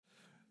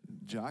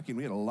jockeying.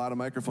 We had a lot of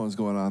microphones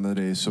going on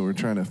today, so we're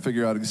trying to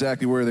figure out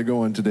exactly where they're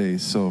going today.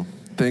 So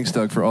thanks,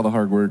 Doug, for all the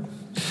hard work.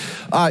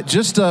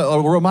 Just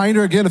a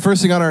reminder again, the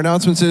first thing on our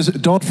announcements is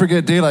don't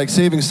forget daylight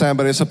savings time,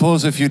 but I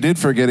suppose if you did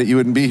forget it, you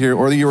wouldn't be here,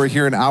 or you were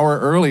here an hour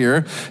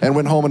earlier and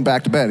went home and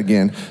back to bed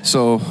again.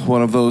 So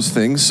one of those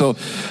things. So,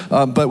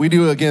 but we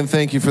do, again,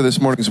 thank you for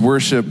this morning's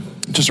worship.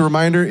 Just a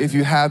reminder, if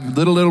you have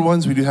little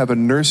ones, we do have a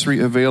nursery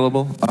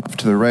available off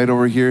to the right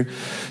over here.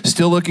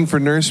 Still looking for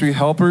nursery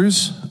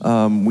helpers.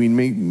 We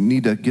may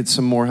need to get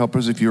some more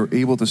helpers if you're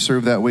able to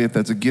serve that way. If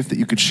that's a gift that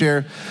you could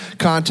share,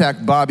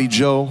 contact Bobby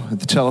Joe at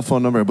the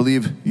telephone number. I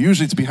believe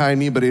usually it's behind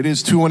me, but it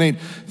is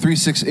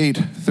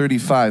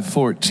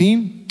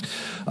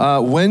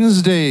 218-368-3514.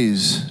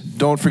 Wednesdays,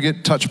 don't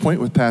forget Touch Point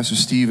with Pastor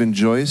Steve and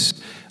Joyce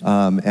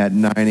at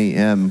 9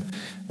 a.m.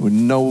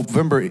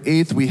 November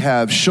 8th, we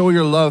have Show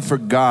Your Love for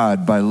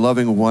God by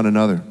Loving One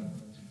Another.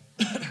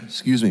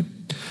 Excuse me.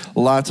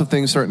 Lots of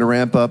things starting to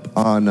ramp up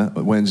on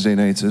Wednesday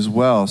nights as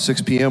well.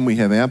 6 p.m. we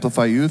have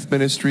Amplify Youth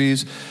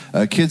Ministries,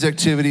 kids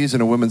activities,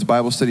 and a women's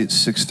Bible study at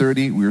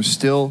 6:30. We're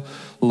still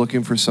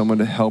looking for someone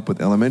to help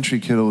with elementary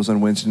kiddos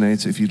on Wednesday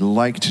nights. If you'd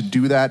like to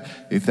do that,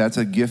 if that's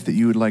a gift that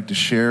you would like to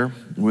share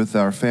with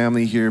our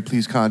family here,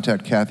 please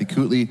contact Kathy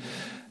Cootley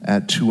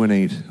at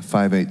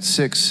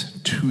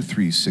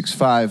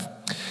 218-586-2365.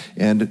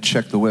 And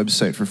check the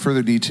website for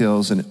further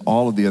details and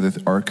all of the other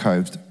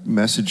archived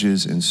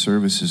messages and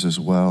services as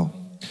well.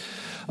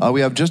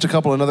 We have just a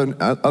couple of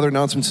other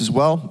announcements as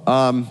well.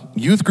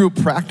 Youth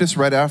group practice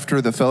right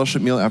after the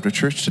fellowship meal after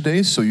church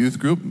today. So youth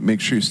group,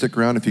 make sure you stick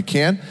around if you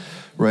can,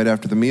 right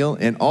after the meal.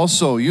 And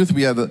also youth,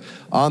 we have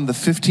on the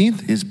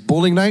 15th is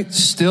bowling night.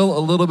 Still a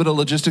little bit of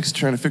logistics,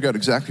 trying to figure out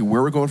exactly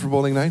where we're going for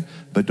bowling night,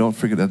 but don't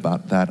forget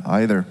about that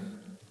either.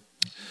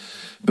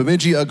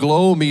 Bemidji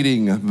Aglow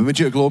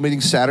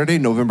meeting Saturday,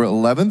 November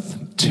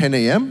 11th, 10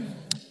 a.m.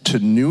 to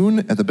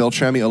noon at the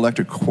Beltrami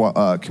Electric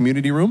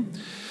Community Room.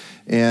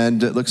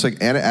 And it looks like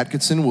Anna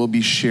Atkinson will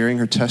be sharing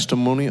her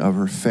testimony of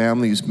her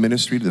family's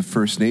ministry to the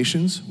First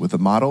Nations with the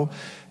motto,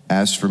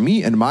 "As for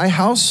me and my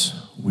house,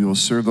 we will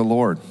serve the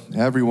Lord."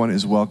 Everyone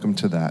is welcome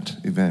to that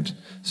event.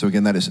 So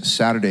again, that is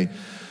Saturday,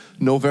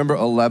 November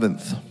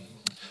 11th.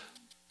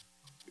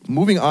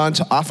 Moving on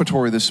to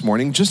offertory this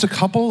morning, just a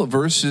couple of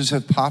verses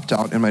have popped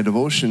out in my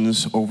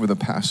devotions over the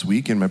past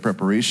week in my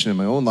preparation in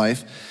my own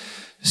life.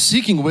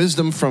 Seeking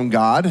wisdom from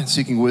God,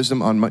 seeking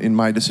wisdom in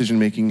my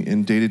decision-making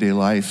in day-to-day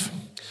life.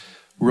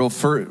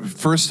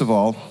 First of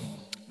all,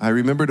 I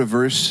remembered a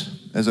verse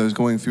as I was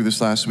going through this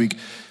last week,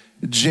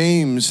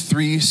 James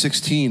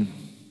 3:16.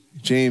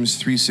 James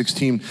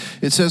 3:16.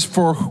 It says,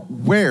 "For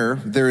where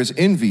there is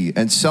envy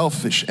and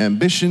selfish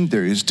ambition,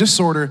 there is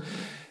disorder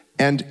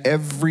and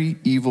every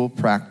evil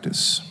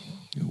practice,"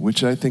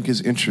 which I think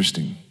is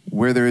interesting.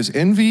 Where there is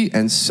envy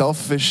and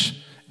selfish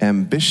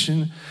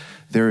ambition,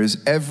 there is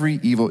every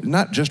evil,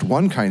 not just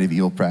one kind of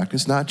evil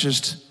practice, not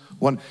just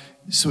one.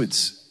 So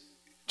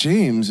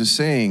James is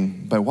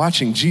saying, by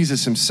watching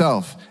Jesus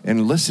himself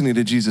and listening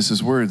to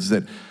Jesus' words,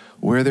 that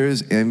where there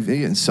is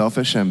envy and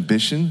selfish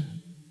ambition,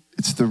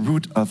 it's the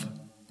root of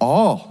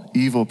all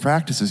evil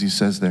practices, he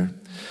says there.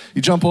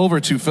 You jump over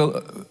to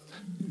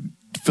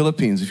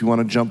Philippines, if you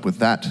want to jump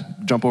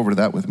over to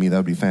that with me, that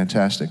would be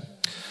fantastic.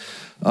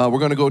 We're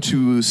going to go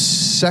to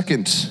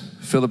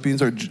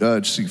Philippines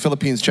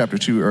chapter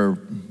 2,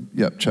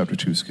 chapter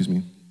 2, excuse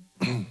me.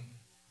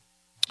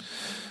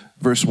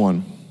 Verse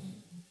 1.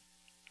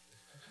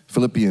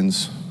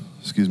 Philippines,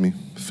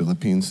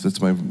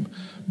 that's my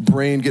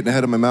brain getting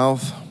ahead of my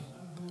mouth,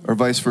 or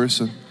vice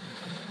versa.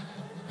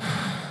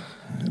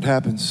 It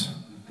happens.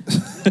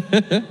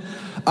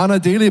 On a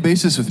daily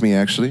basis with me,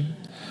 actually.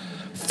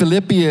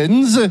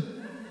 Philippians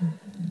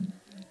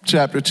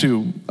chapter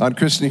 2 on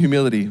Christian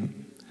humility.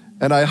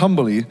 And I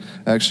humbly,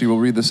 actually, will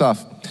read this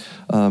off.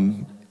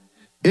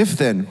 If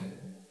then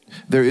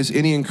there is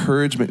any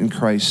encouragement in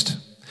Christ,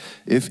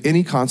 if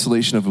any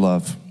consolation of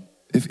love,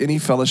 if any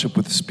fellowship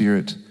with the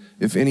Spirit,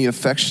 if any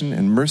affection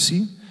and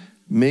mercy,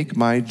 make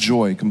my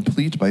joy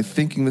complete by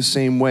thinking the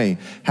same way,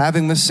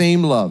 having the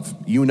same love,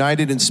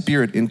 united in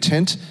spirit,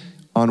 intent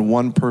on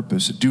one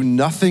purpose. Do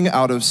nothing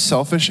out of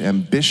selfish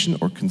ambition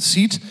or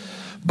conceit,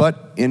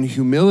 but in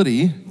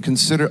humility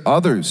consider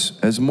others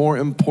as more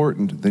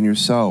important than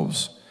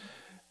yourselves.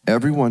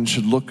 Everyone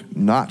should look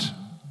not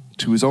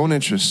to his own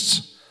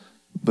interests,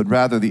 but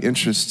rather the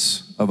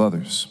interests of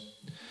others.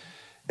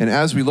 And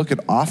as we look at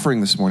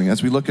offering this morning,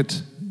 as we look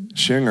at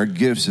sharing our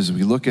gifts, as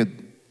we look at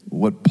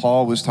what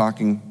Paul was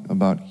talking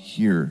about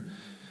here,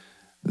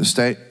 the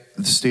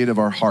state of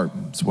our heart,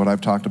 it's what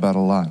I've talked about a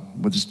lot.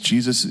 What is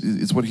Jesus,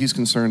 it's what he's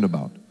concerned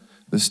about,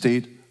 the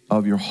state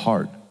of your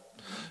heart.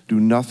 Do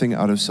nothing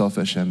out of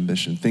selfish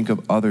ambition. Think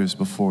of others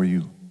before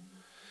you.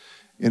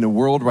 In a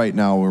world right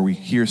now where we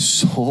hear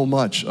so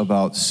much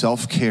about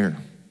self-care,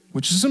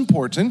 which is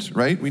important,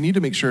 right? We need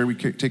to make sure we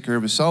take care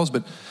of ourselves,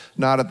 but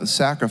not at the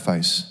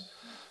sacrifice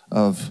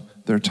of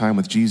their time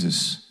with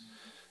Jesus.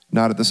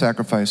 Not at the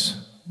sacrifice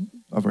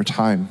of our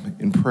time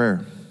in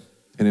prayer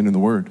and in the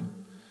Word.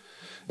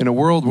 In a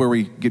world where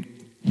we get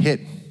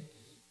hit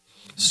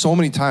so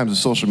many times with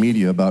social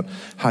media about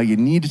how you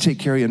need to take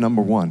care of your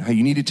number one, how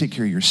you need to take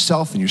care of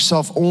yourself and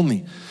yourself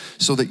only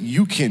so that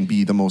you can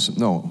be the most.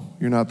 No,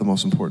 you're not the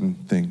most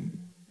important thing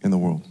in the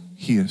world.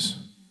 He is,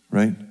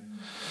 right?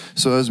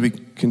 So as we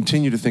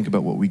continue to think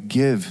about what we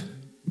give,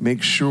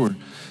 make sure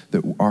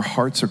that our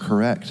hearts are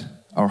correct,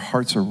 our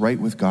hearts are right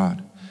with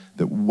God,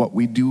 that what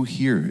we do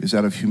here is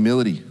out of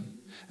humility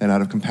and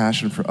out of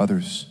compassion for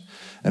others,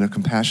 and of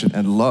compassion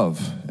and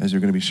love, as you're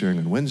going to be sharing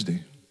on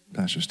Wednesday,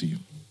 Pastor Steve.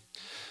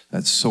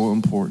 That's so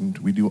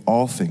important. We do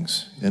all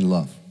things in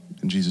love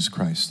in Jesus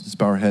Christ. Let's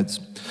bow our heads.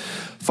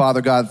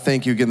 Father God,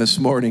 thank you again this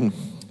morning.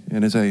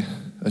 And as I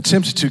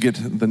attempt to get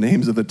the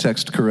names of the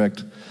text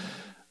correct,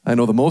 I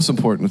know the most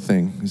important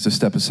thing is to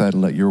step aside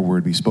and let your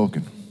word be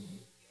spoken.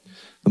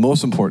 The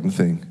most important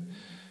thing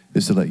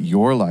is to let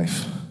your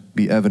life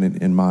be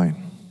evident in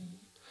mine.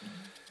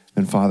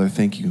 And Father,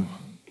 thank you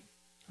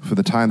for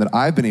the time that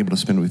I've been able to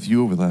spend with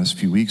you over the last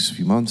few weeks,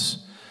 few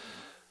months.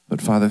 But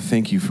Father,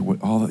 thank you for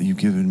all that you've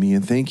given me,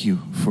 and thank you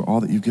for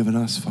all that you've given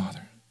us,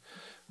 Father.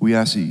 We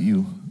ask that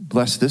you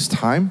bless this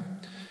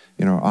time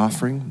in our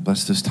offering,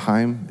 bless this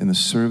time in the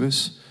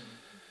service,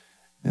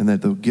 and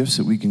that the gifts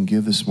that we can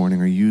give this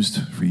morning are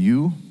used for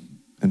you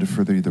and to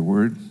further the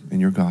word and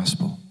your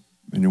gospel.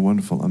 In your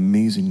wonderful,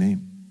 amazing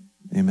name,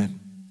 amen.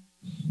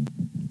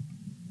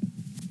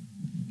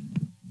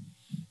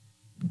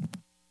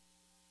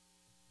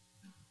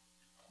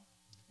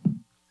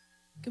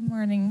 Good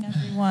morning,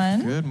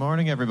 everyone. Good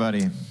morning,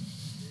 everybody.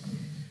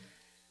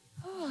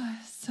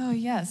 So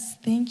yes,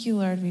 thank you,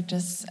 Lord. We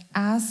just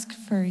ask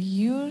for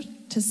you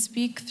to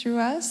speak through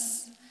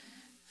us,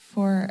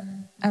 for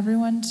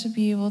everyone to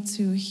be able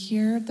to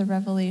hear the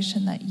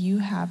revelation that you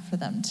have for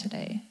them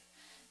today.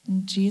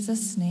 In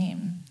Jesus'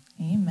 name,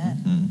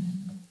 amen.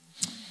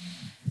 Mm-hmm.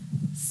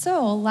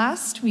 So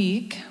last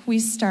week, we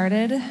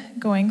started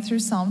going through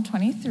Psalm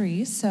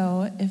 23.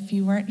 So if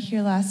you weren't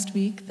here last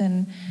week,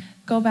 then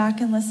go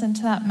back and listen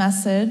to that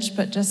message.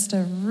 But just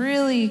a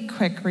really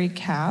quick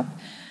recap.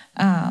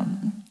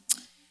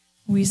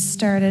 We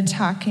started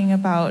talking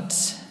about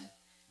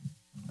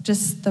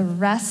just the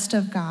rest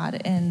of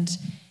God and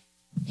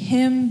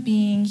him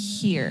being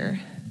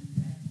here,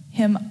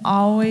 him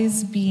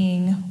always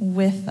being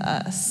with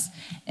us,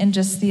 and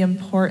just the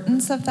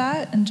importance of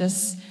that, and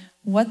just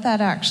what that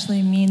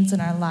actually means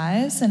in our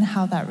lives, and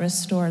how that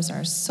restores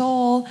our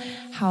soul,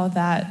 how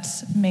that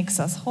makes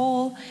us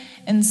whole.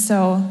 And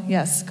so,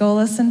 yes, go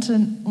listen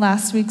to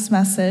last week's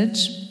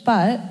message,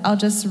 but I'll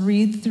just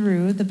read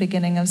through the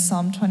beginning of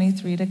Psalm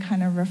 23 to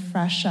kind of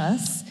refresh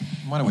us.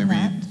 Why don't we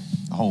read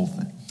the whole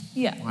thing?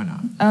 Yeah. Why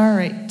not? All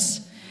right.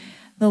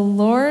 The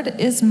Lord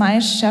is my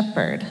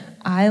shepherd.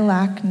 I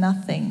lack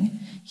nothing.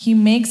 He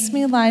makes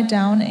me lie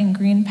down in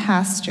green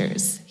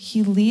pastures.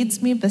 He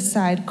leads me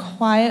beside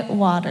quiet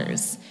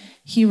waters.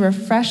 He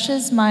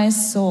refreshes my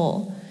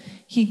soul.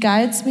 He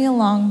guides me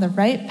along the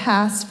right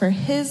paths for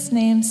his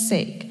name's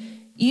sake.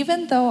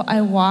 Even though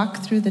I walk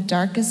through the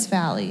darkest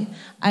valley,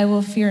 I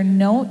will fear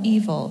no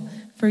evil,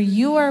 for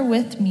you are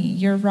with me.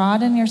 Your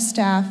rod and your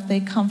staff, they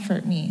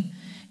comfort me.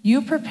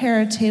 You prepare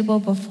a table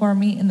before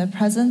me in the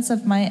presence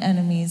of my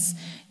enemies.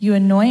 You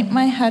anoint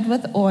my head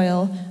with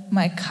oil.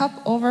 My cup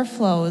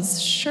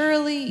overflows.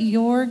 Surely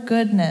your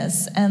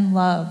goodness and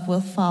love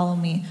will follow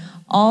me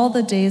all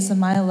the days of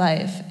my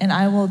life, and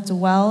I will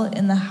dwell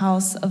in the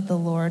house of the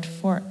Lord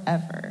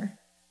forever.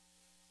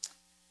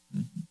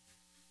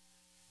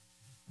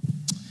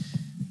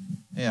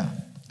 Yeah,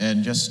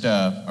 and just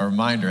a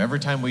reminder, every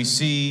time we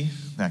see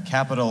that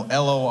capital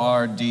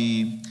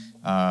L-O-R-D,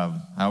 I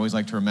always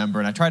like to remember,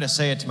 and I try to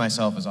say it to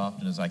myself as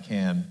often as I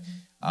can,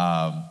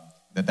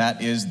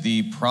 that is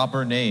the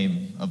proper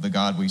name of the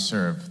God we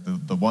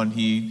serve, the one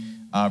he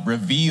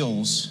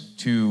reveals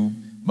to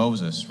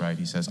Moses, right?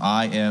 He says,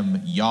 I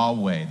am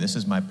Yahweh. This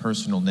is my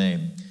personal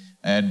name.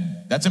 And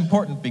that's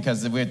important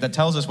because that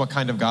tells us what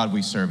kind of God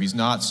we serve. He's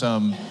not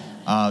some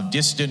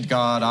distant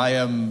God.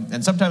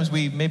 And sometimes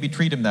we maybe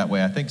treat him that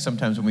way. I think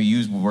sometimes when we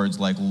use words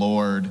like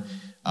Lord,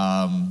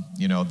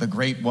 the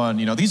great one,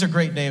 these are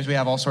great names. We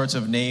have all sorts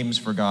of names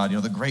for God,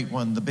 the great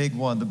one, the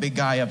big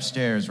guy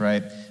upstairs,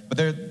 right?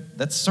 But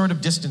that's sort of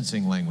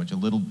distancing language a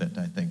little bit,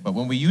 I think. But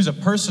when we use a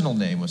personal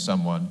name with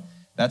someone,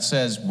 that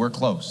says we're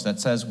close. That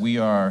says we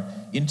are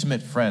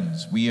intimate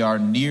friends. We are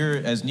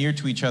as near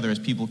to each other as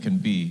people can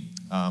be,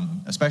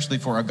 especially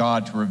for a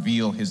God to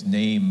reveal his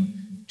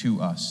name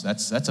to us.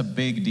 That's a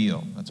big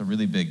deal. That's a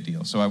really big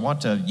deal. So I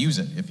want to use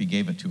it if he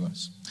gave it to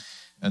us.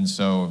 And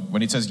so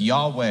when he says,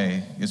 Yahweh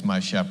is my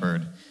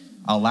shepherd,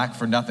 I'll lack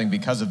for nothing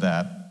because of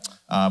that.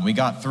 We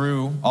got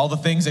through all the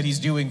things that he's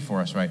doing for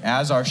us, right?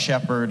 As our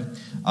shepherd,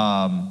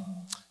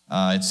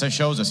 it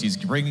shows us he's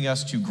bringing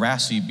us to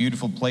grassy,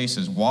 beautiful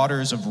places,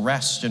 waters of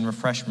rest and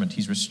refreshment.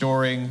 He's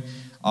restoring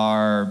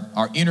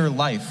our inner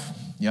life.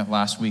 Yeah,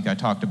 last week I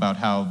talked about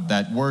how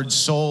that word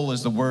soul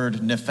is the word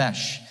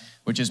nephesh,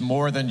 which is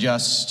more than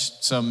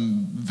just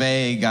some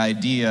vague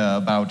idea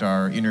about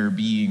our inner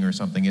being or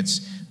something. It's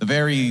the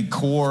very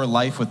core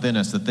life within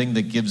us, the thing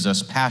that gives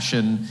us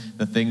passion,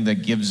 the thing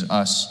that gives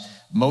us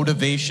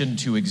motivation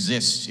to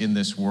exist in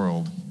this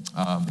world.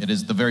 It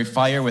is the very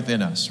fire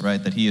within us,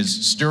 right, that he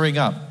is stirring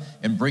up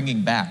and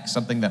bringing back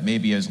something that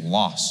maybe is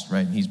lost,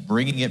 right? He's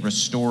bringing it,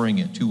 restoring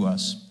it to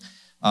us.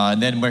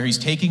 And then where he's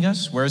taking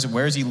us, where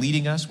is he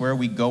leading us? Where are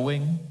we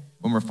going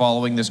when we're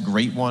following this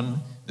great one,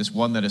 this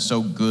one that is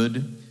so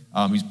good?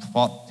 He's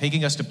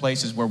taking us to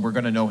places where we're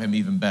going to know him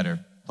even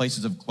better,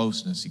 places of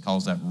closeness. He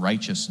calls that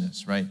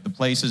righteousness, right? The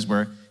places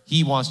where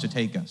he wants to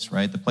take us,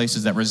 right? The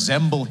places that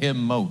resemble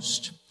him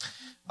most.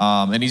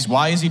 And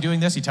why is he doing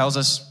this? He tells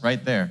us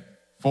right there,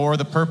 for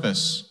the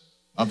purpose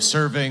of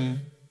serving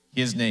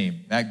his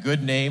name. That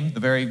good name, the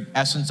very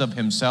essence of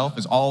himself,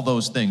 is all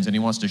those things. And he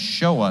wants to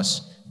show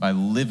us by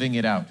living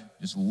it out,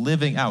 just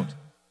living out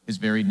his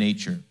very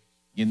nature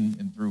in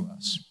and through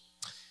us.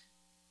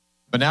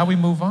 But now we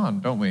move on,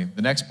 don't we?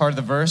 The next part of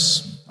the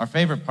verse, our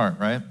favorite part,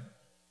 right?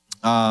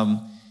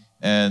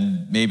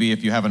 And maybe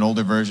if you have an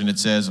older version, it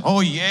says,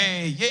 oh,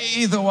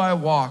 yea, though I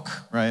walk,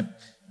 right?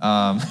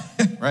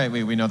 Right,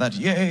 we know that,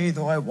 yea,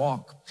 though I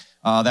walk.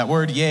 That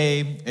word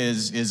yea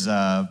is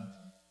an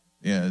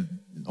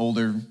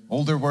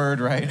older word,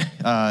 right?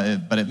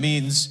 But it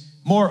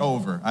means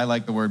moreover. I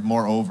like the word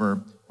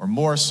moreover, or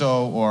more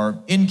so,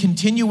 or in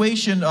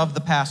continuation of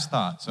the past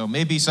thought. So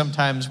maybe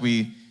sometimes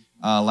we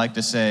like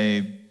to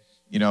say,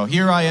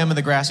 here I am in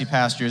the grassy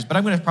pastures, but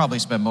I'm going to probably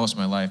spend most of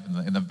my life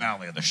in the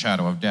valley of the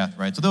shadow of death,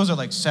 right? So those are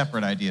like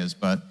separate ideas.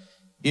 But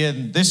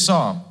in this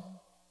psalm,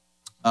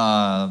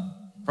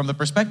 from the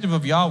perspective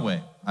of Yahweh,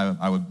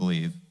 I would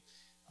believe,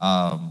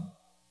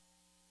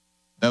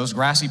 those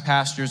grassy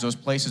pastures, those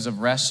places of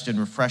rest and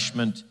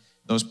refreshment,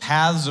 those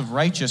paths of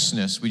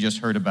righteousness we just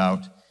heard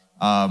about,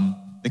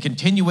 the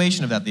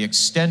continuation of that, the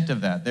extent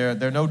of that,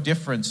 they're no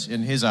difference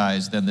in his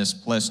eyes than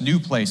this new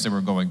place that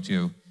we're going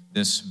to,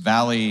 this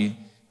valley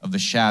of the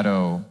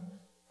shadow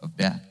of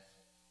death.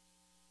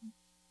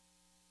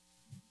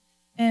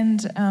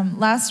 And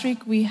last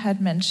week we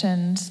had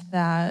mentioned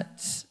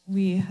that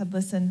we had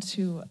listened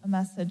to a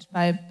message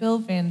by Bill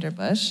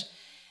Vanderbush,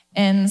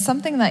 and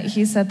something that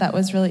he said that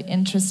was really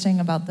interesting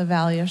about the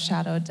valley of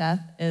shadow of death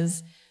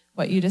is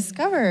what you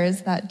discover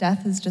is that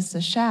death is just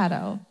a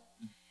shadow.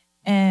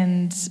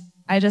 And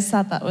I just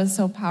thought that was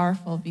so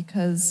powerful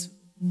because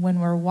when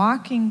we're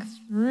walking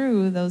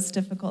through those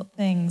difficult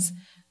things,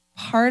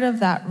 part of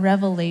that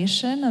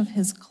revelation of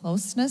his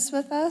closeness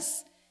with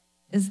us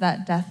is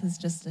that death is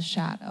just a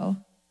shadow.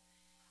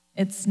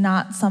 It's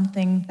not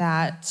something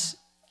that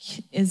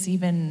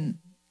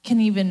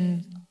can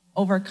even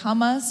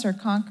overcome us or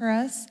conquer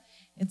us.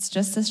 It's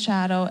just a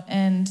shadow.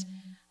 And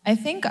I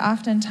think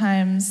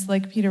oftentimes,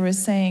 like Peter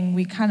was saying,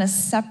 we kind of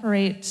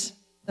separate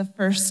the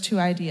first two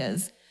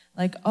ideas.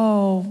 Like,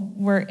 oh,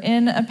 we're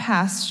in a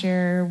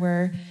pasture,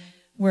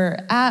 we're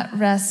at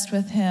rest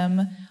with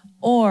him,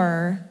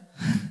 or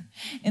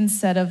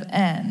instead of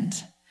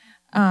end.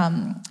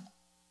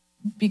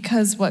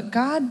 Because what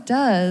God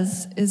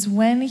does is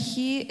when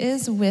he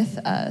is with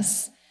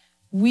us,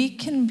 we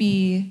can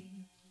be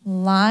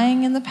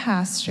lying in the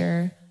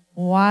pasture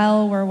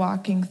while we're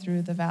walking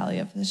through the valley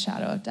of the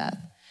shadow of death.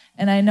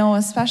 And I know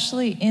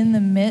especially in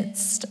the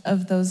midst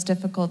of those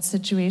difficult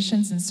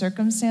situations and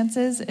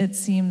circumstances, it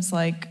seems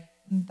like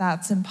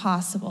that's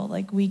impossible.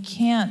 Like we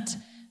can't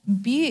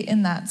be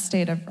in that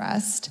state of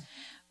rest.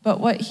 But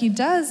what he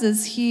does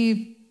is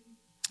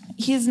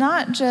he's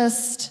not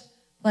just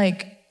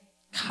like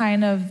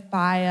kind of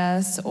by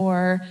us,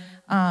 or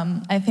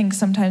I think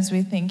sometimes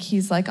we think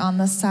he's like on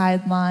the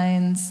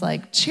sidelines,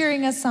 like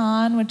cheering us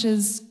on, which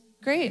is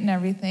great and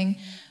everything,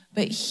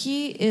 but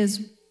he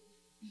is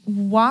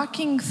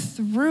walking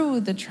through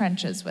the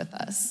trenches with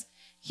us.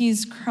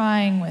 He's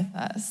crying with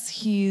us.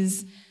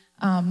 He's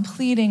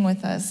pleading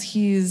with us.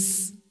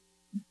 He's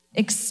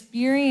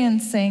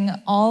experiencing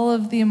all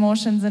of the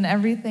emotions and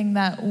everything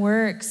that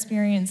we're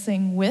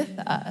experiencing with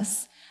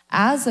us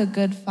as a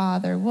good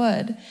father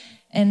would.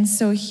 And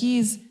so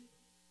he's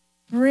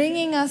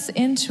bringing us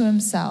into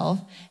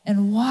himself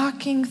and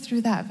walking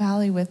through that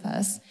valley with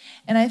us.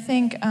 And I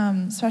think,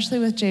 especially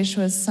with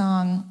Jeshua's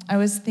song, I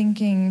was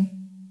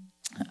thinking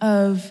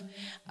of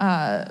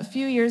a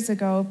few years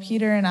ago,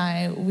 Peter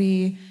and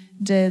we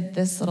did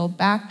this little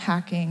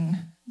backpacking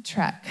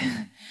trek.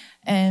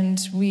 And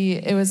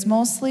it was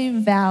mostly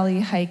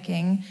valley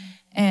hiking,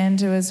 and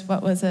it was,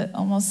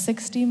 almost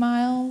 60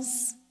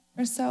 miles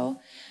or so.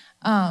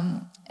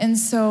 And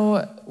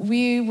so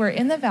we were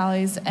in the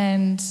valleys,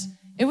 and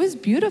it was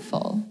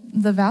beautiful.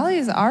 The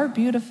valleys are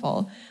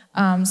beautiful.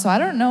 So I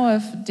don't know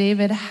if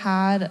David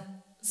had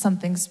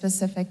something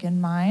specific in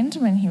mind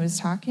when he was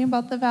talking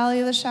about the valley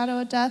of the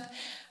shadow of death,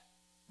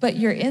 but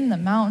you're in the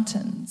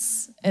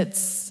mountains.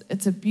 It's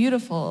a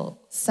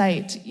beautiful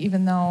sight,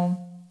 even though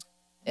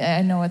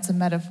I know it's a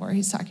metaphor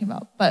he's talking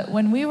about. But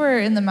when we were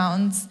in the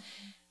mountains,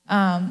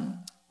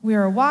 we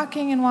were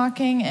walking and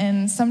walking,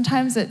 and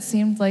sometimes it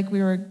seemed like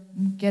we were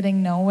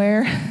getting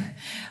nowhere.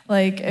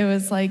 Like it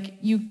was like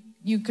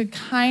you could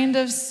kind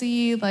of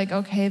see like,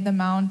 okay, the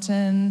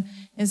mountain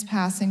is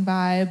passing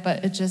by,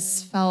 but it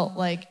just felt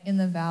like in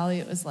the valley,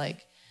 it was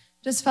like,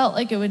 just felt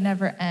like it would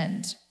never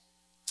end.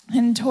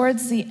 And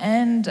towards the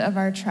end of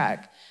our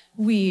trek,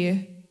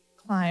 we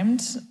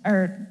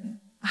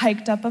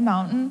hiked up a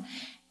mountain,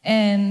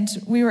 and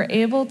we were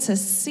able to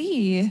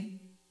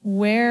see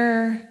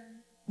where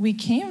we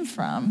came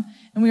from.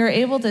 And we were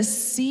able to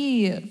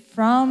see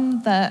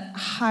from the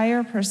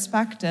higher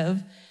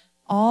perspective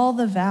all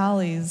the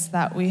valleys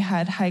that we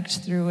had hiked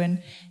through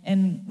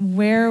and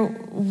where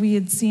we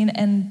had seen.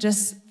 And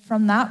just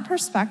from that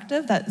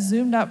perspective, that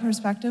zoomed out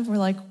perspective, we're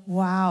like,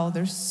 wow,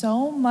 there's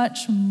so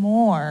much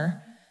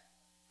more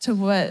to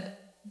what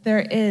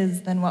there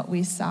is than what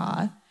we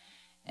saw.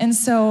 And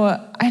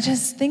so I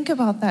just think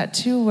about that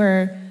too,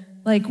 where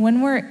like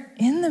when we're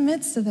in the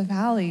midst of the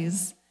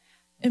valleys,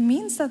 it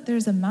means that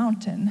there's a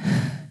mountain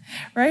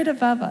right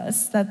above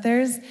us, that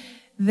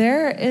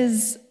there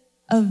is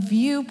a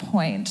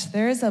viewpoint,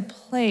 there is a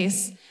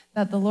place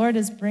that the Lord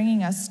is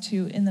bringing us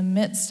to in the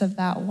midst of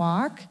that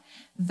walk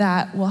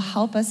that will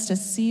help us to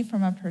see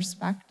from a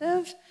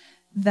perspective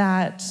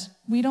that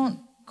we don't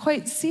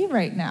quite see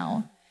right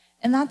now.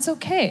 And that's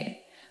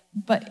okay.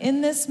 But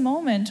in this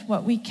moment,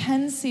 what we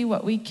can see,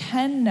 what we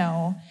can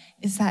know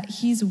is that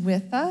He's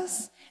with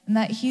us and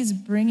that He's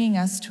bringing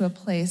us to a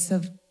place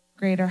of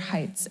greater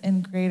heights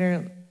and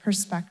greater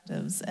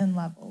perspectives and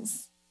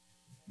levels.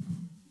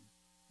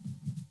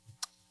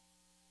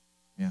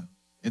 Yeah,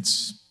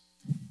 it's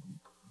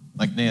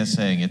like Nea's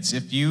saying, it's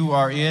if you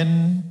are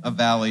in a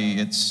valley,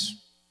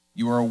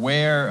 you are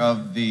aware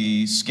of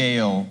the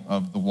scale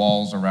of the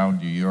walls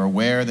around you. You're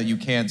aware that you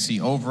can't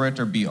see over it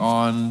or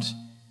beyond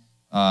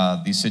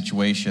these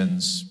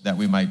situations that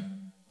we might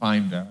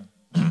find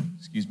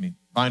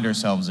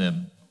ourselves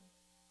in.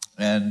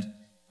 And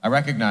I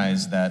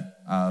recognize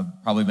that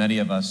probably many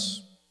of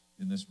us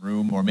in this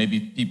room, or maybe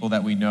people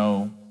that we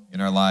know in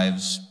our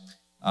lives,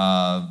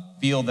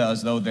 feel that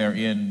as though they're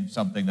in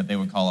something that they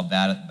would call a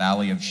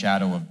valley of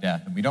shadow of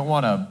death. And we don't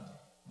want to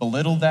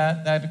belittle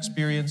that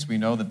experience. We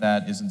know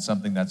that isn't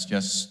something that's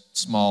just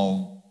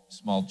small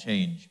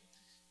change.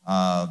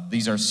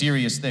 These are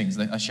serious things.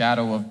 A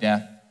shadow of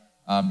death,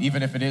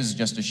 even if it is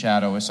just a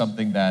shadow, is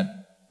something that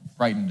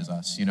frightens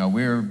us. You know,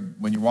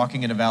 when you're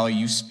walking in a valley,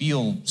 you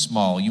feel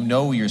small. You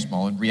know you're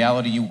small. In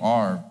reality, you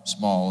are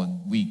small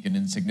and weak and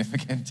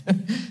insignificant.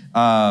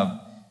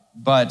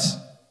 But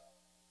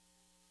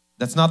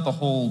that's not the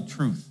whole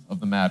truth of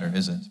the matter,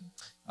 is it?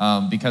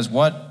 Because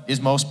what is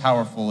most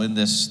powerful in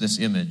this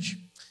image?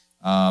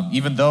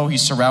 Even though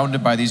he's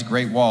surrounded by these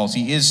great walls,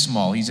 he is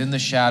small. He's in the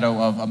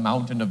shadow of a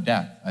mountain of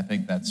death. I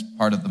think that's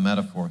part of the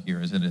metaphor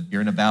here, isn't it?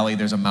 You're in a valley,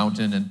 there's a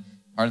mountain, and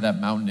part of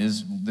that mountain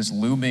is this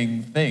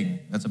looming thing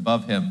that's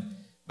above him.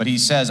 But he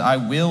says, I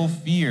will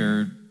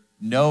fear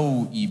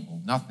no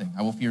evil, nothing.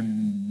 I will fear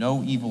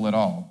no evil at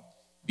all,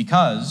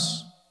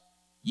 because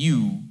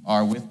you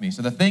are with me.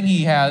 So the thing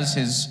he has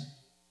his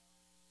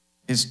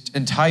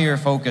entire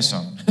focus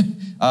on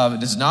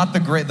it is not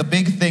the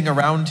big thing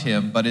around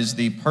him, but is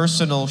the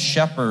personal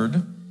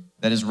shepherd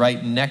that is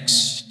right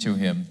next to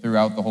him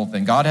throughout the whole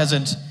thing. God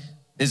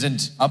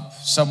isn't up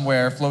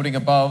somewhere floating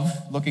above,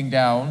 looking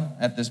down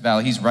at this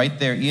valley. He's right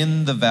there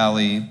in the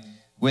valley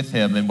with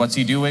him. And what's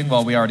he doing?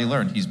 Well, we already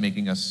learned. He's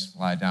making us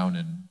lie down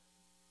in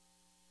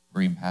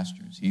green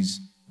pastures. He's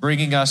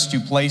bringing us to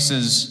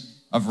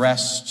places of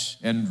rest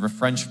and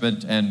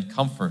refreshment and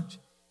comfort.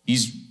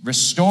 He's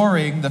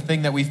restoring the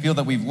thing that we feel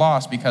that we've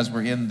lost because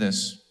we're in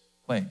this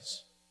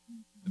place.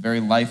 The very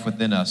life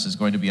within us is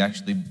going to be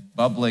actually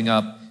bubbling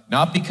up,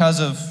 not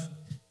because of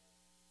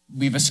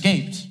we've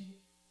escaped,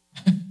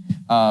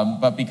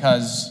 but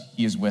because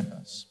he is with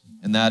us.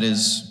 And that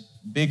is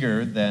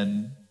bigger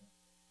than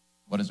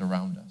what is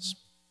around us.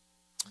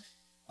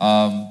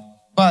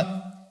 But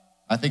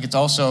I think it's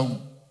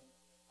also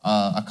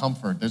a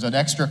comfort. There's an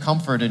extra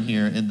comfort in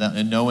here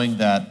in knowing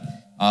that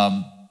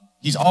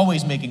he's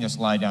always making us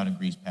lie down in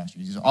green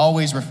pastures. He's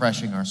always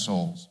refreshing our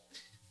souls.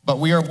 But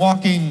we are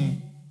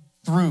walking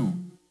through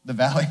the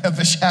valley of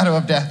the shadow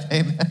of death.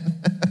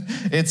 Amen.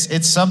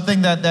 It's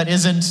something that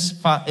isn't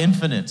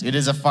infinite. It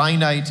is a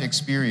finite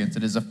experience.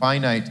 It is a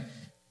finite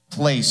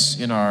place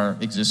in our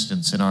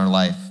existence, in our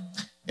life.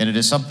 And it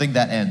is something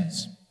that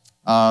ends.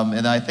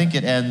 And I think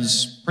it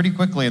ends pretty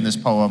quickly in this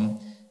poem.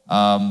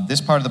 This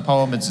part of the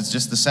poem, it's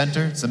just the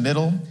center. It's the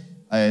middle.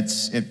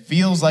 It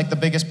feels like the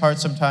biggest part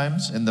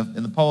sometimes. And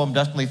the poem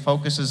definitely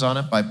focuses on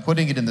it by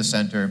putting it in the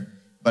center.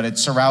 But it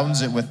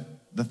surrounds it with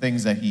the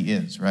things that he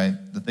is, right?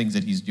 The things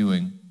that he's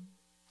doing.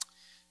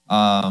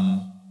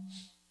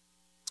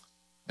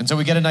 And so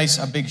we get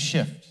a big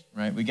shift,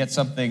 right? We get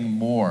something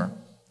more.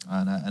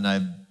 And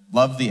I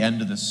love the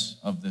end of this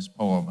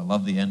poem. I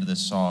love the end of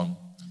this song.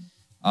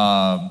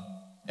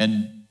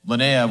 And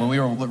Lynnea, when we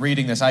were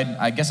reading this,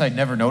 I guess I'd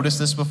never noticed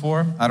this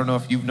before. I don't know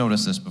if you've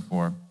noticed this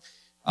before.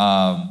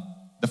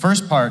 The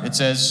first part, it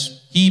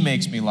says, he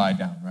makes me lie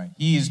down, right?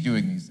 He is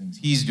doing these things.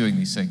 He's doing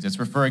these things. It's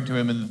referring to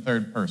him in the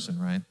third person,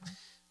 right?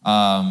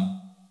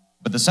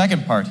 But the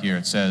second part here,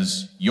 it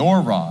says,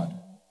 your rod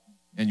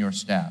and your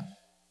staff,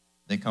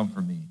 they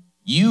comfort me.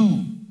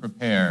 You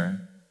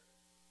prepare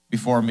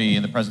before me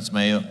in the presence of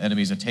my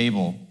enemies a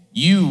table.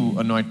 You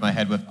anoint my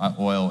head with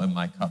oil and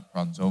my cup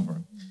runs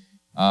over.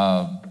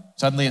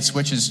 Suddenly it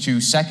switches to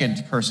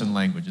second person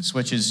language. It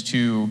switches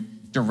to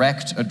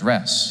direct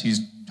address. He's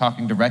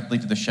talking directly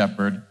to the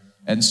shepherd.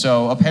 And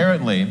so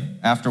apparently,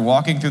 after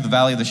walking through the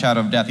valley of the shadow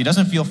of death, he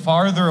doesn't feel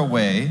farther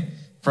away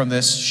from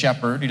this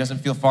shepherd. He doesn't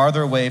feel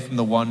farther away from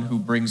the one who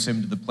brings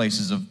him to the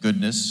places of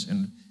goodness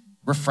and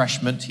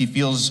refreshment. He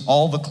feels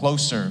all the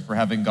closer for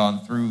having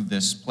gone through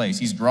this place.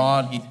 He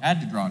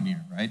had to draw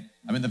near, right?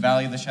 I'm in the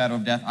valley of the shadow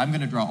of death. I'm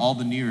going to draw all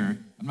the nearer.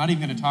 I'm not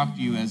even going to talk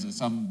to you as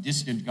some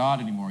distant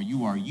God anymore.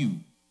 You are you.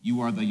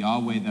 You are the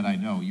Yahweh that I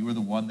know. You are the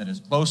one that is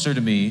closer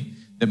to me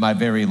than my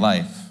very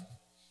life.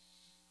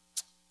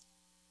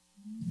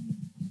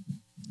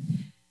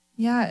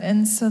 Yeah,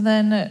 and so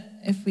then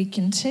if we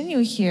continue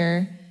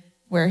here,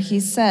 where he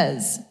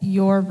says,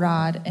 your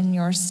rod and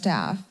your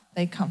staff,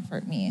 they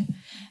comfort me.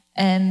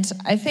 And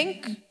I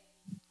think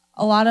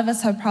a lot of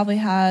us have probably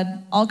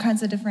had all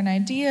kinds of different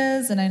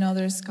ideas, and I know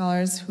there's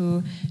scholars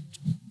who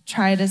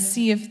try to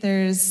see if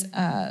there's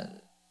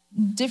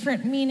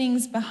different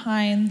meanings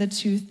behind the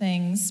two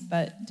things,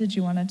 but did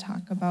you want to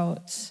talk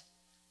about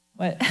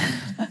what,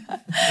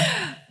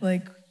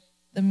 like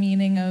the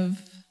meaning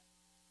of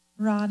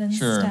rod and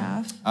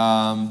staff?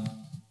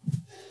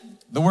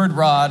 The word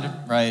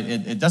rod, right,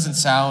 it doesn't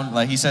sound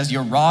like, he says,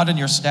 your rod and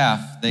your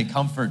staff, they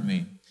comfort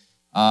me.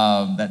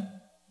 That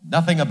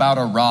nothing about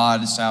a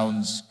rod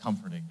sounds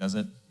comforting, does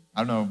it?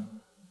 I don't know.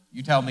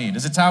 You tell me.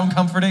 Does it sound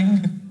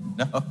comforting?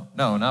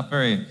 No, not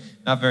very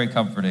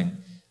comforting.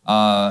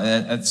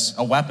 It's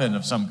a weapon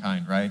of some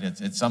kind, right?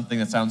 It's something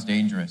that sounds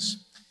dangerous.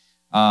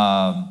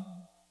 And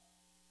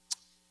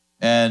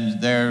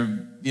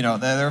there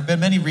have been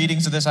many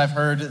readings of this. I've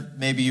heard,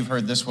 maybe you've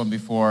heard this one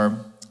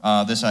before,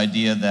 this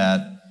idea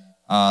that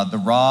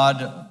the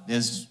rod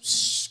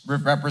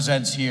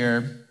represents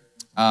here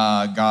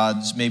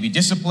God's maybe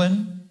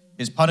discipline,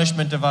 his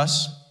punishment of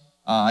us.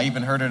 I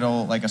even heard it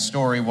like a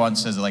story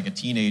once as like a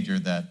teenager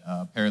that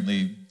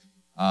apparently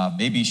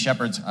maybe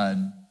shepherds,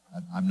 I'm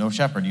no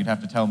shepherd, you'd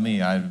have to tell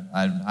me. I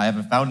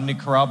haven't found any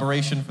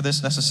corroboration for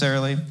this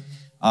necessarily,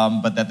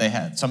 but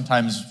that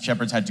sometimes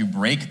shepherds had to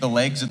break the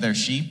legs of their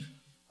sheep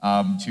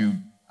to,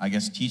 I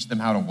guess, teach them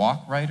how to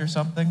walk right or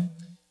something.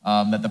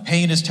 That the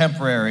pain is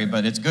temporary,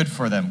 but it's good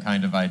for them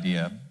kind of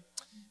idea.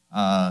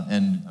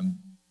 And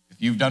if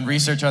you've done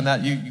research on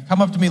that, you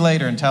come up to me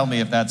later and tell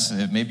me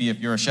maybe if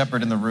you're a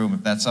shepherd in the room,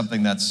 if that's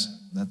something that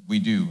we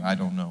do. I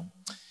don't know.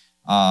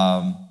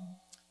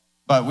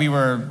 But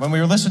when we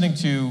were listening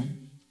to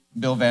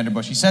Bill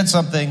Vanderbush, he said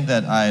something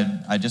that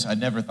I'd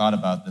never thought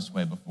about this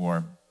way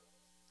before.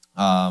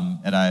 I'd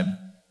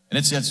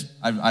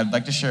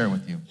like to share it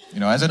with you,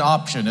 as an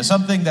option, as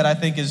something that I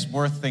think is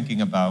worth thinking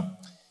about.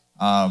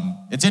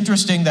 It's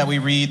interesting that we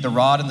read the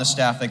rod and the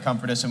staff, they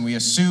comfort us, and we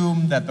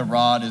assume that the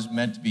rod is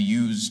meant to be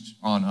used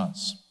on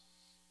us.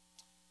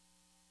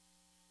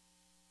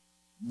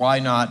 Why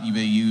not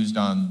be used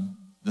on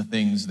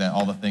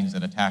all the things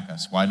that attack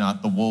us? Why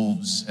not the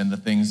wolves and the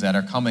things that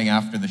are coming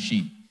after the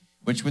sheep?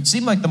 Which would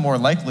seem like the more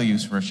likely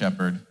use for a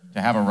shepherd,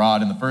 to have a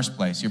rod in the first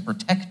place. You're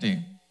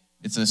protecting.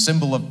 It's a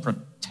symbol of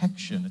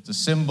protection. It's a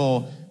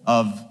symbol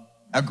of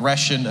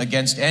aggression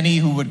against any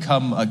who would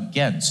come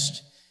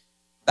against.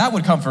 That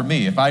would comfort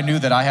me if I knew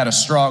that I had a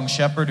strong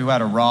shepherd who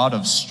had a rod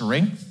of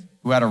strength,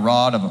 who had a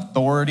rod of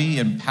authority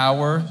and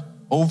power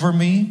over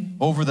me,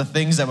 over the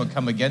things that would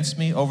come against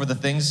me, over the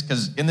things,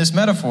 because in this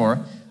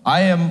metaphor,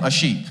 I am a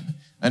sheep.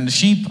 And the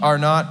sheep are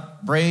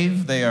not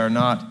brave, they are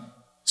not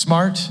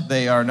smart,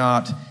 they are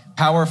not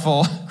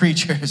powerful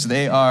creatures.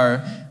 They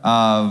are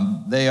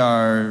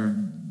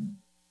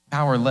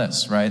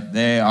powerless, right?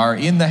 They are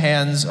in the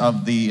hands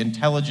of the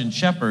intelligent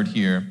shepherd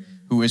here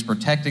who is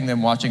protecting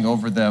them, watching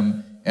over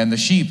them, and the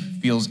sheep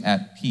feels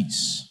at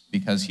peace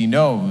because he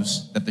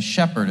knows that the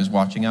shepherd is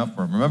watching out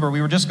for him. Remember,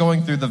 we were just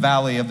going through the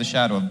valley of the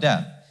shadow of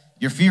death.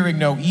 You're fearing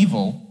no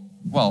evil.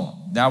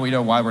 Well, now we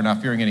know why we're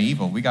not fearing any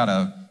evil. We got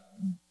a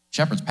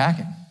shepherd's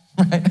packing,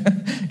 right?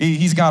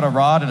 He's got a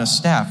rod and a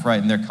staff,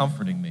 right? And they're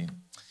comforting me.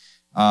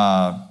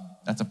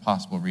 That's a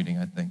possible reading,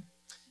 I think.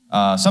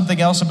 Something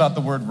else about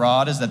the word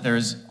rod is that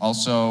there's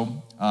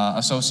also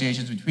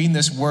associations between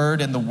this word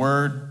and the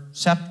word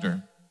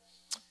scepter.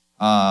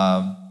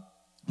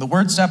 The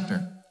word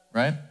scepter,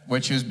 right,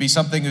 which would be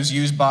something who's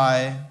used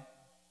by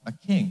a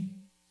king,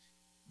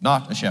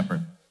 not a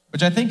shepherd,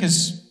 which I think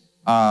is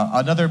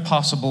another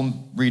possible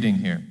reading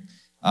here.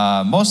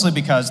 Mostly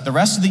because the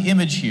rest of the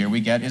image here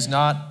we get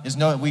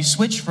we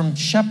switch from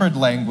shepherd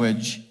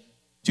language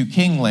to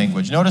king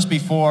language. Notice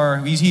before,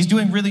 he's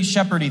doing really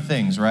shepherdy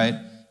things, right?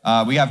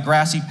 We have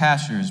grassy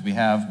pastures, we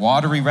have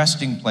watery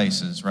resting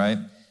places, right?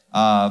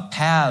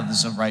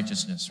 Paths of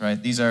righteousness,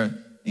 right?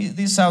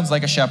 These sounds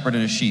like a shepherd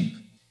and a sheep.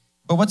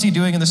 But what's he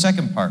doing in the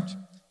second part?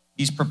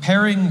 He's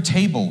preparing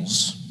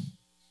tables.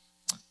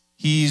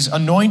 He's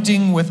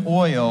anointing with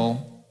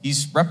oil.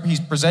 He's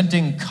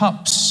presenting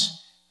cups,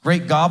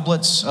 great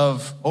goblets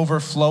of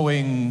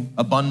overflowing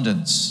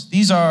abundance.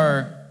 These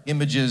are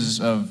images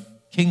of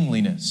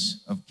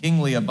kingliness, of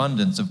kingly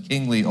abundance, of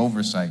kingly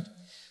oversight.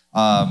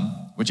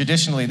 Which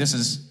additionally, this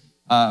is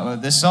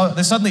This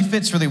suddenly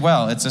fits really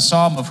well. It's a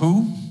psalm of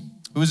who?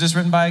 Who is this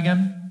written by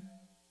again?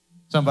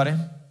 Somebody?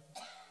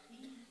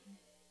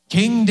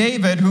 King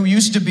David, who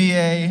used to be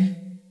a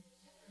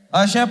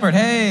shepherd.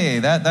 Hey,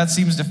 that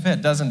seems to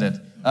fit, doesn't it?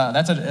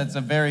 It's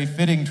a very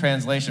fitting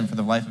translation for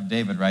the life of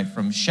David, right?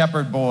 From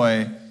shepherd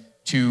boy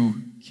to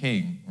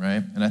king,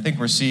 right? And I think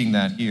we're seeing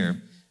that here.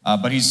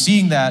 But he's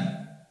seeing that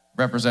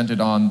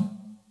represented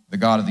on the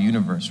God of the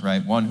universe,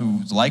 right? One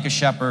who's like a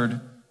shepherd,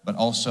 but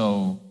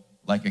also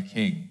like a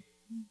king,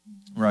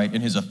 right?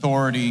 In his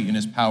authority, in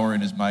his power,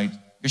 in his might.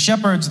 Because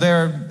shepherds,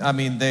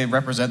 they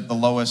represent the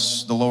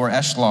lower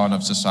echelon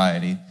of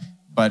society.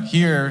 But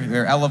here,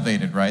 they're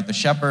elevated, right? The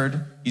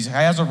shepherd, he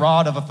has a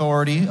rod of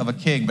authority of a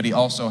king, but he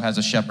also has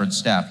a shepherd's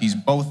staff. He's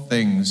both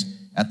things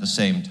at the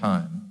same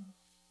time.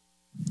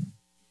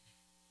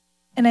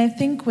 And I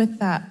think with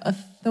that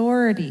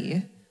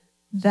authority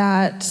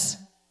that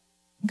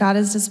God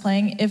is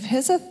displaying, if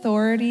his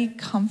authority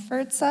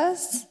comforts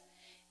us,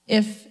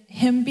 if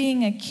him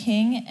being a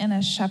king and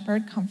a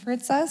shepherd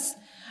comforts us,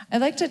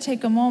 I'd like to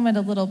take a moment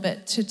a little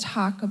bit to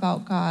talk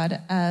about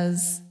God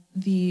as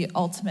the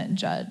ultimate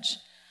judge.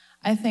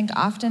 I think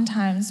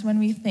oftentimes when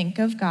we think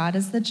of God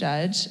as the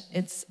judge,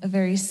 it's a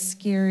very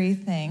scary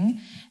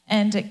thing,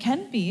 and it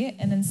can be,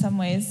 and in some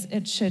ways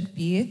it should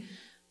be,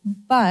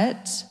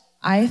 but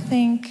I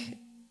think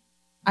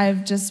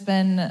I've just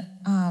been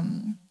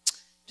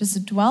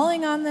just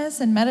dwelling on this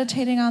and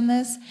meditating on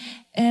this,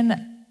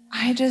 and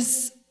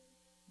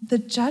the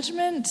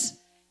judgment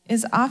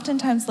is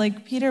oftentimes,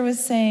 like Peter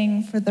was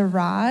saying, for the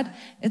rod,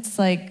 it's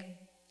like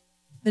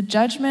the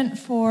judgment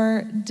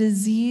for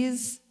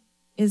disease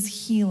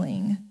is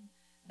healing.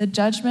 The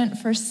judgment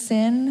for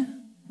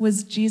sin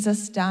was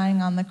Jesus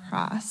dying on the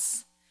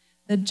cross.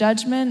 The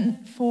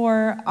judgment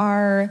for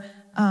our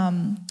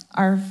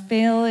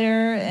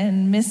failure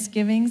and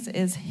misgivings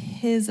is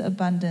his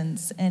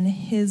abundance and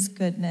his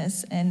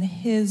goodness and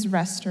his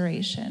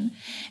restoration.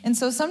 And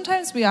so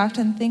sometimes we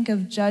often think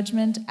of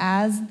judgment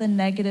as the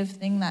negative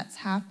thing that's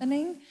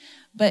happening,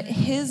 but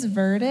his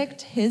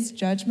verdict, his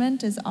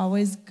judgment is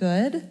always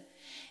good.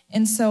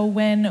 And so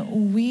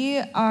when we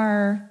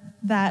are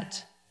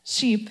that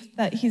sheep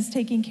that he's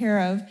taking care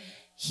of,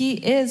 he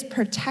is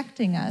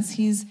protecting us.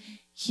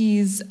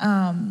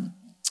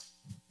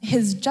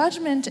 His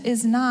judgment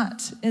is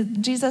not,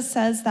 Jesus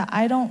says that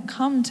I don't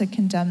come to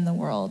condemn the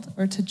world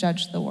or to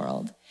judge the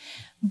world,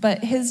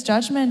 but his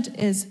judgment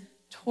is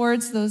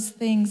towards those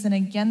things and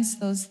against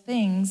those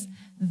things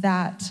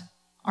that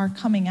are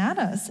coming at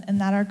us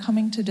and that are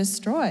coming to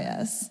destroy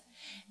us.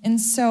 And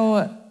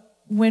so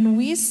when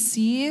we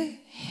see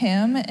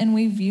him and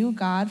we view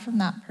God from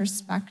that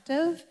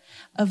perspective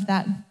of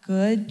that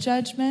good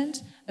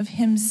judgment, of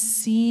him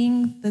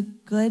seeing the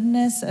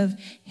goodness, of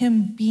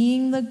him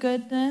being the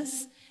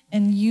goodness,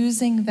 and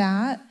using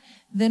that,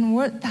 then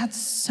that's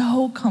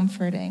so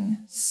comforting,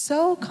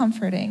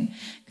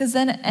 because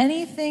then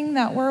anything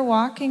that we're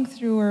walking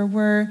through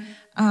or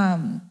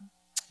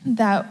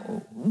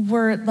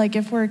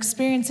if we're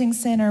experiencing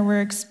sin or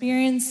we're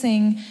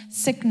experiencing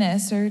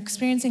sickness or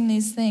experiencing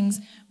these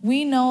things,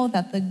 we know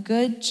that the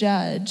good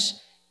judge,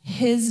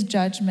 his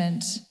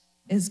judgment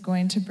is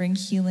going to bring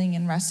healing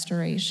and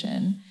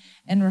restoration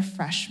and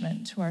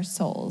refreshment to our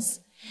souls.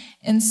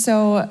 And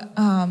so,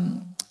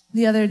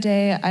 the other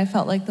day, I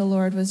felt like the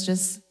Lord was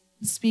just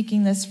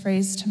speaking this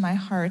phrase to my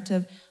heart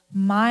of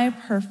my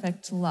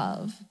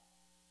love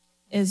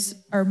is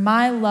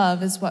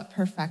what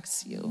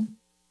perfects you.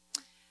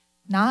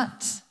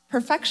 Not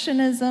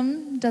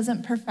perfectionism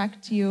doesn't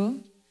perfect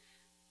you.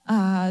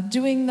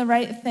 Doing the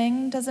right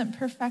thing doesn't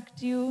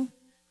perfect you.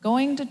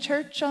 Going to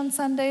church on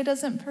Sunday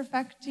doesn't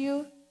perfect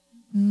you.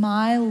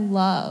 My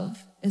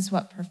love is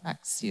what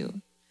perfects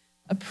you.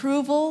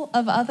 Approval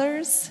of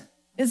others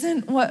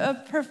isn't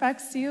what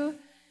perfects you.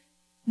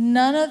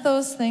 None of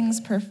those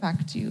things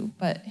perfect you,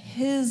 but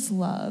his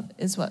love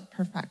is what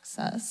perfects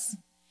us.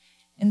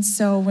 And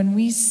so when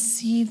we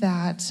see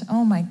that,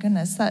 oh my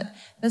goodness, that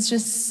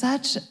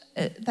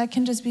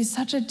can just be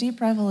such a deep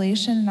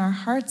revelation in our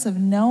hearts of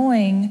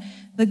knowing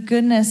the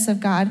goodness of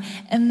God.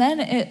 And then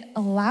it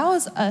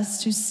allows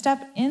us to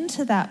step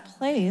into that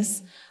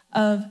place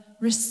of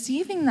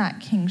receiving that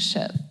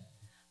kingship,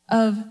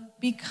 of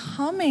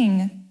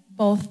becoming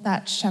both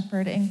that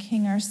shepherd and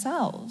king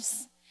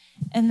ourselves.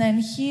 And then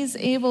he's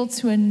able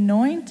to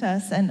anoint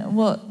us, and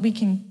we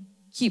can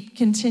keep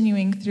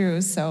continuing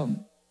through, so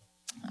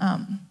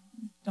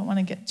don't want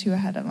to get too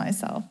ahead of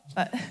myself.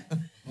 But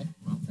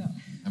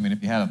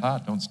if you had a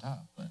thought, don't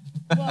stop. But.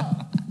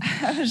 Well,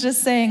 I was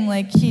just saying,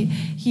 like,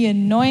 he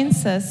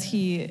anoints us,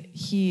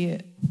 he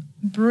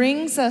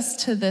brings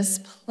us to this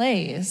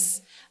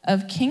place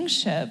of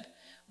kingship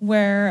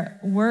where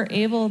we're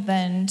able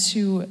then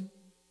to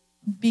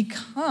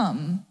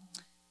become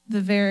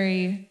the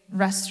very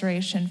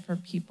restoration for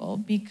people,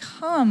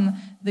 become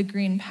the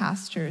green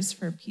pastures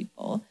for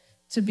people,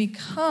 to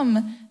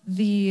become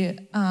the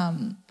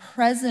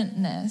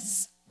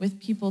presentness with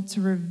people to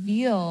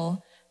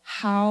reveal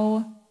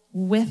how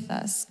with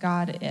us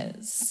God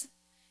is.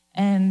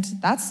 And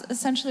that's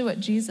essentially what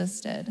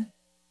Jesus did.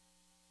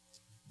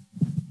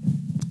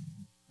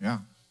 Yeah,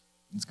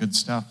 it's good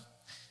stuff.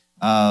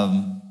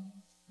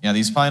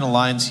 These final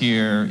lines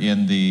here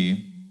in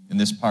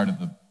this part of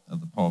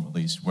the poem, at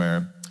least,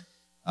 where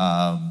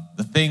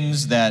the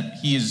things that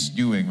he is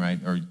doing, right,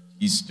 or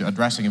he's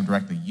addressing him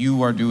directly.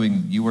 You are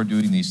doing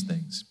these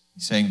things.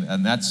 He's saying,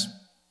 and it's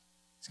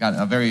got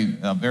a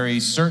very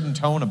certain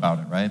tone about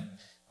it, right?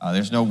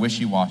 There's no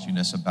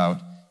wishy-washiness about,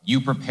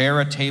 you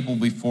prepare a table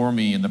before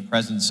me in the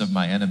presence of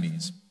my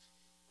enemies.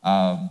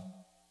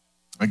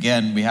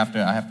 Again, I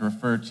have to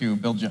refer to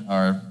Bill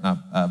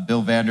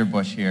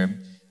Vanderbush here.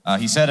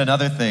 He said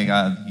another thing.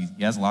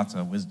 He has lots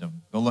of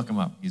wisdom. Go look him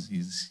up.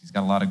 He's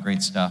got a lot of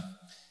great stuff.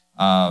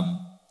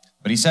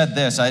 But he said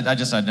this.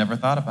 I'd never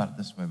thought about it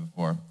this way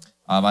before.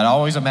 I'd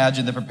always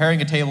imagined that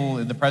preparing a table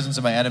in the presence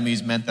of my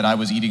enemies meant that I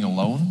was eating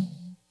alone,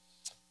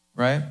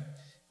 right?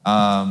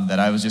 That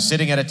I was just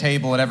sitting at a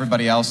table and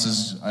everybody else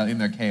is in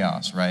their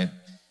chaos, right?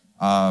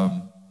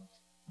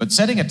 But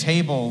setting a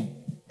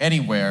table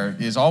anywhere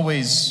is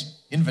always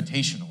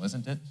invitational,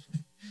 isn't it?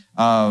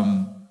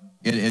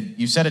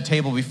 You set a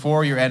table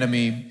before your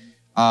enemy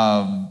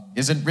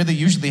isn't really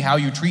usually how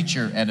you treat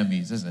your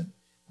enemies, is it?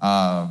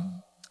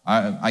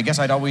 I guess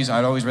I'd always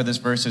read this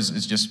verse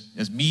as just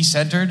as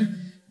me-centered,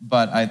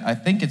 but I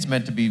think it's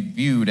meant to be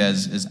viewed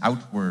as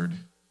outward,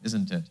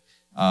 isn't it?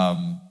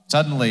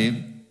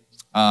 Suddenly,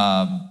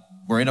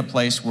 we're in a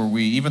place where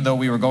even though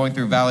we were going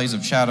through valleys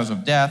of shadows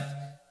of death,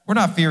 we're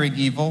not fearing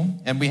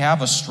evil, and we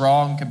have a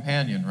strong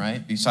companion,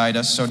 right, beside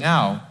us. So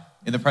now,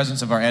 in the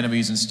presence of our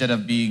enemies, instead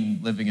of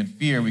living in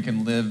fear, we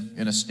can live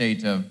in a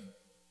state of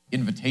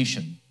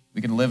invitation.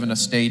 We can live in a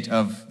state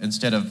of,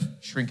 instead of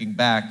shrinking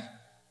back,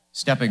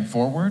 stepping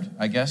forward,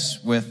 I guess,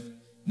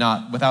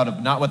 not with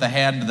a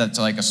hand that's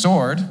like a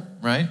sword,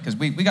 right? Because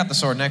we got the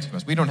sword next to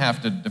us. We don't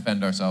have to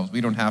defend ourselves.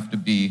 We don't have to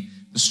be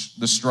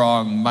the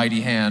strong,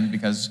 mighty hand,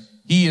 because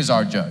he is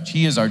our judge.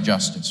 He is our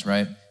justice,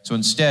 right? So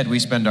instead, we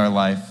spend our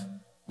life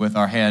with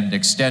our hand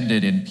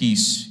extended in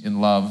peace,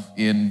 in love,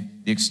 in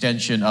the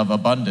extension of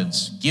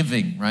abundance,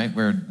 giving, right?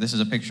 Where this is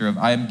a picture of,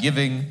 I am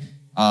giving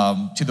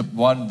to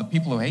the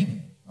people who hate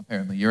me,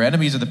 apparently. Your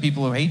enemies are the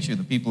people who hate you,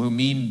 the people who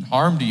mean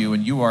harm to you,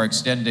 and you are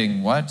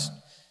extending what?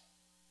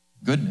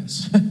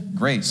 Goodness,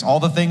 grace. All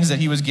the things that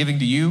he was giving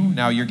to you,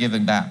 now you're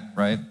giving back,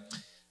 right?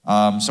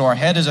 So our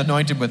head is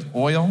anointed with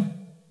oil.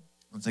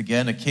 Once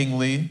again, a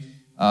kingly,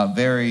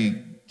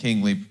 very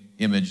kingly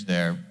image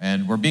there.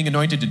 And we're being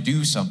anointed to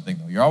do something,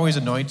 though. You're always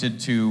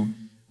anointed to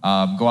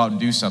go out and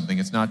do something.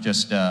 It's not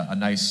just a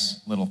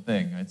nice little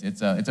thing.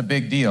 It's a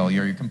big deal.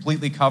 You're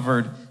completely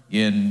covered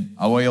in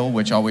oil,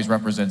 which always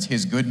represents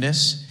his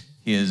goodness,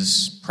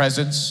 his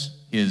presence,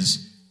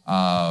 his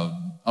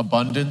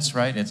abundance,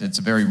 right? It's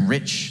very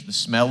rich. The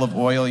smell of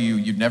oil,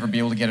 you'd never be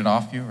able to get it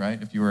off you,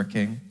 right, if you were a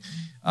king.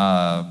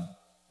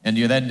 And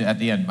you then, at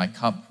the end, my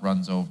cup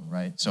runs over,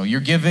 right? So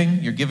you're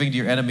giving to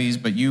your enemies,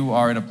 but you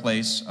are in a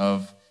place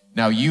of,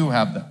 now you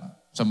have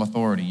some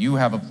authority. You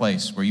have a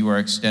place where you are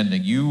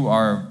extending.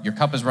 Your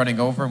cup is running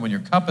over, and when your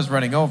cup is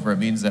running over, it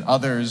means that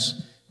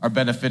others are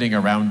benefiting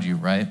around you,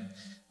 right?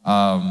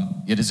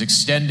 It is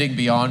extending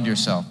beyond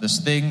yourself. This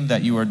thing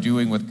that you are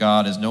doing with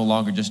God is no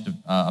longer just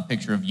a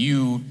picture of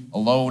you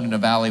alone in a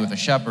valley with a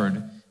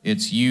shepherd.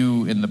 It's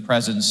you in the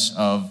presence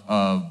of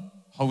a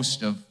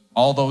host of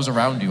all those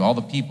around you, all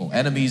the people,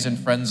 enemies and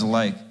friends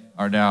alike,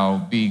 are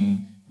now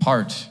being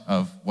part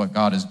of what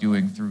God is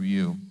doing through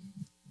you.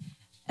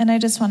 And I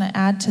just want to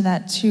add to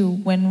that too.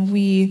 When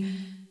we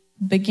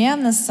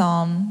began the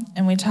psalm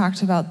and we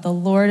talked about the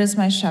Lord is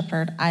my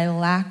shepherd, I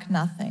lack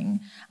nothing.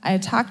 I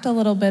talked a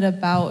little bit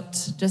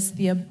about just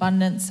the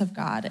abundance of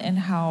God and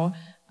how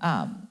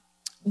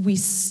we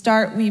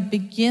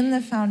begin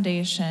the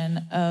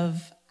foundation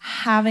of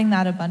having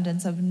that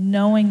abundance, of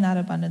knowing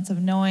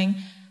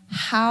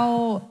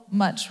how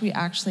much we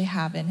actually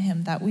have in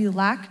him, that we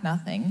lack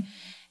nothing.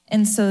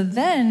 And so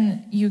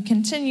then you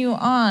continue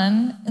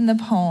on in the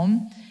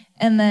poem,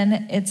 and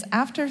then it's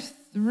after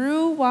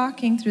through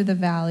walking through the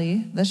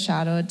valley, the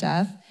shadow of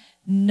death,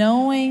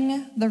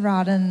 knowing the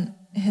rod and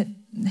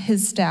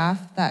his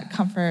staff that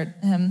comfort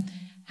him,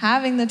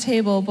 having the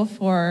table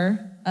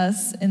before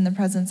us in the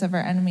presence of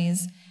our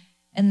enemies,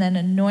 and then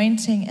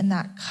anointing, and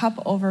that cup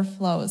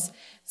overflows.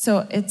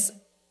 So it's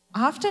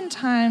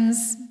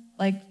oftentimes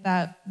like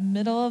that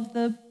middle of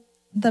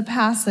the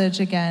passage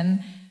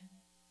again.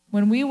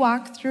 When we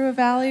walk through a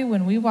valley,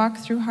 when we walk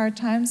through hard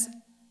times,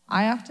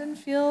 I often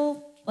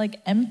feel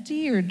like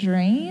empty or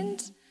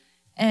drained,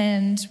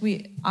 and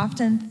we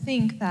often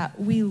think that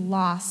we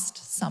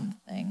lost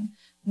something.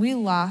 We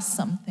lost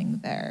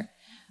something there.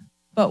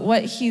 But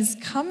what he's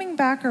coming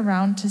back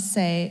around to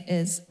say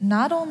is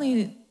not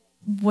only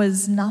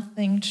was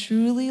nothing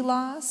truly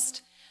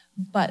lost,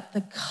 but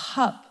the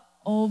cup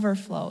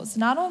overflows.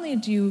 Not only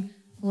do you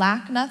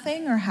lack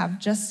nothing or have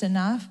just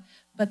enough,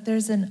 but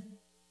there's an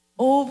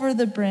over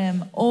the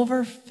brim,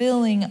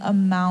 overfilling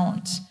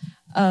amount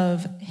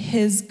of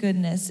his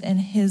goodness and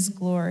his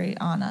glory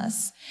on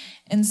us.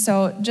 And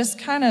so just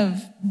kind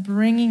of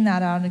bringing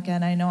that out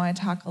again, I know I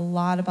talk a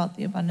lot about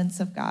the abundance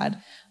of God,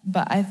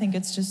 but I think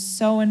it's just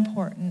so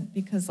important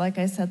because like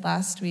I said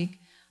last week,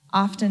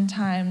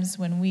 oftentimes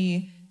when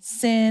we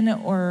sin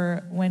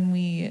or when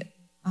we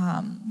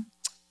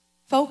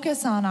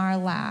focus on our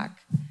lack,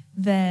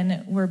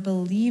 then we're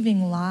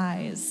believing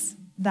lies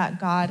that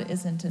God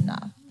isn't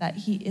enough, that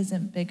he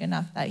isn't big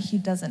enough, that he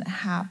doesn't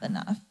have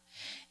enough.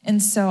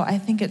 And so I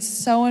think it's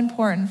so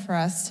important for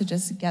us to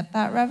just get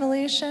that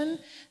revelation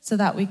so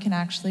that we can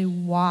actually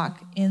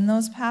walk in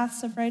those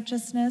paths of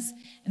righteousness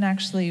and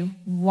actually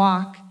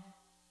walk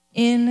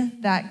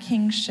in that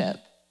kingship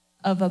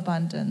of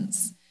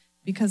abundance.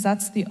 Because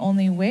that's the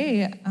only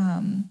way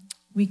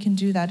we can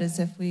do that is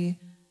if we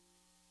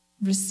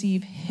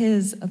receive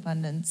his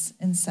abundance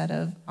instead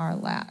of our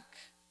lack.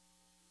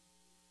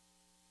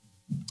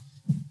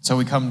 So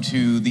we come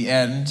to the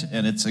end,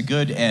 and it's a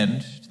good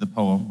end to the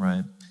poem,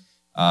 right?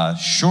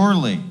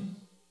 Surely,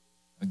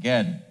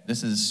 again,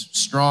 this is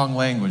strong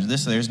language.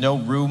 There's no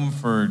room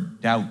for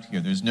doubt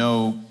here. There's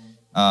no,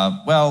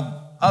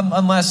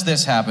 unless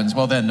this happens,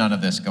 well, then none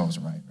of this goes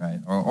right?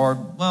 Or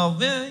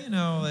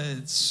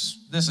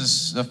this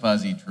is a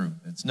fuzzy truth.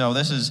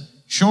 This is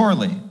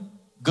surely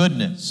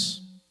goodness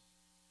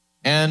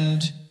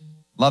and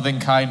loving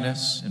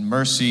kindness and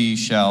mercy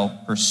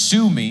shall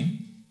pursue me.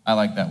 I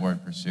like that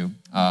word, pursue.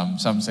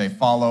 Some say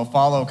follow.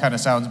 Follow kind of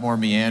sounds more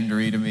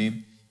meandery to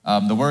me.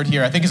 The word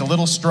here, I think, is a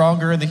little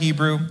stronger in the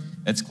Hebrew.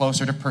 It's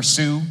closer to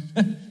pursue.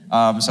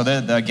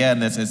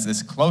 Again,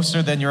 it's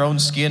closer than your own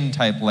skin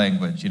type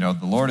language. The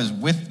Lord is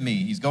with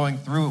me. He's going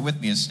through it with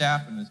me. His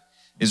staff and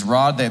his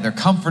rod, they're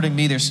comforting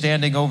me. They're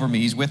standing over me.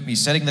 He's with me,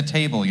 setting the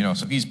table.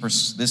 So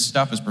this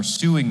stuff is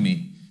pursuing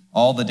me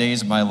all the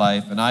days of my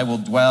life. And I will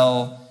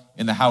dwell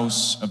in the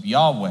house of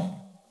Yahweh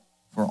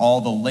for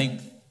all the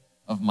length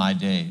of my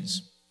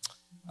days.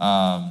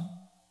 I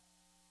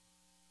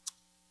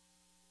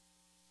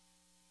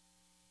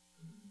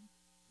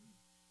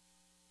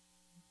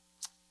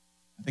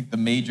think the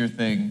major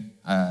thing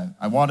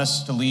I want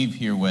us to leave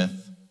here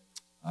with,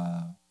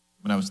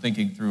 when I was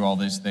thinking through all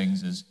these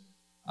things, is,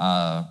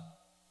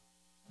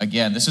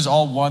 again, this is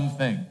all one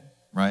thing,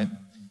 right?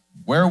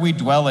 Where are we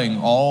dwelling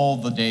all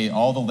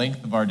the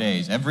length of our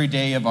days, every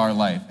day of our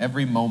life,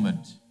 every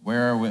moment?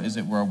 Where are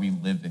we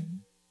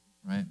living,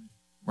 right?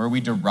 Where are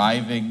we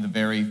deriving the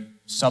very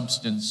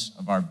substance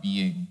of our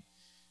being?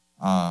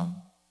 Can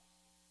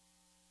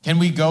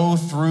we go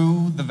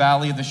through the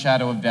valley of the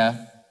shadow of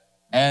death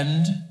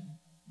and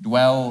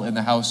dwell in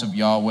the house of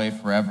Yahweh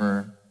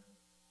forever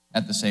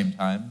at the same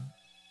time?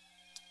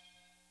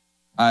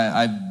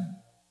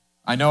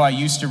 I know I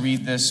used to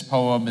read this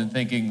poem and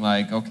thinking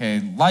like,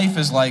 okay, life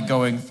is like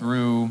going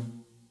through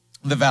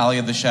the valley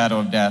of the shadow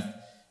of death,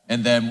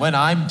 and then when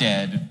I'm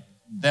dead,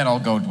 then I'll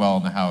go dwell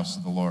in the house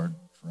of the Lord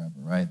forever,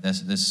 right?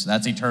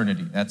 That's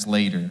eternity. That's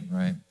later,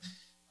 right?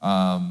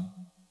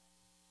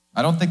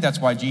 I don't think that's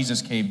why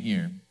Jesus came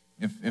here.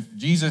 If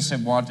Jesus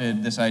had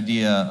wanted this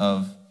idea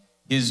of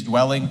his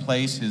dwelling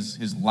place,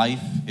 his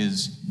life,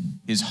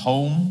 his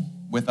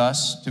home with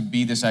us to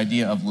be this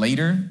idea of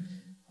later,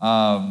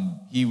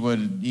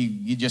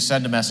 he just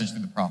send a message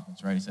through the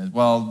prophets, right? He says,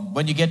 well,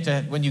 when you get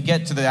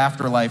to the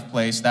afterlife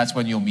place, that's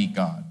when you'll meet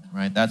God,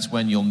 right? That's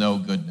when you'll know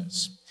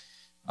goodness.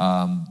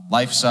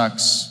 Life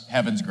sucks,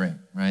 heaven's great,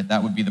 right?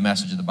 That would be the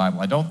message of the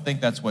Bible. I don't think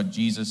that's what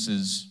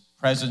Jesus'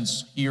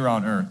 presence here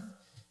on earth,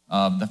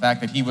 the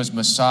fact that he was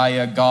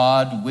Messiah,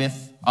 God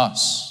with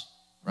us,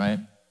 right?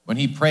 When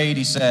he prayed,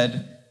 he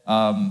said,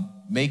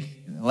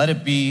 let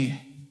it be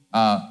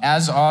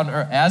as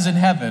in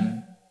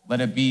heaven,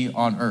 let it be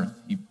on earth,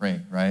 he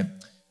prayed, right?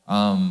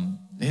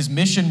 His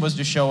mission was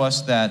to show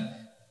us that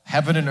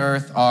heaven and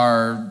earth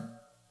are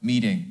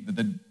meeting.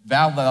 The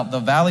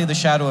valley of the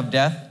shadow of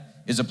death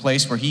is a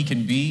place where he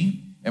can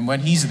be, and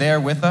when he's there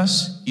with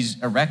us, he's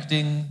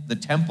erecting the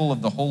temple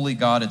of the holy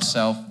God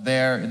itself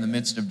there in the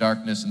midst of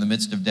darkness, in the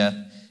midst of death.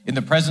 In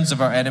the presence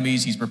of our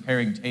enemies, he's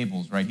preparing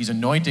tables, right? He's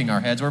anointing our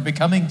heads. We're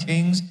becoming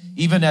kings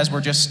even as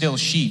we're just still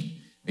sheep.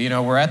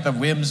 We're at the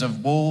whims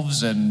of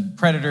wolves and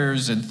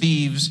predators and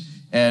thieves,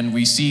 and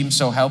we seem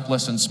so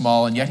helpless and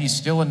small, and yet he's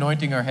still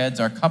anointing our heads.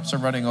 Our cups are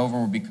running over.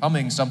 We're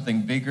becoming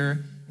something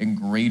bigger and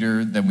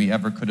greater than we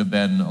ever could have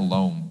been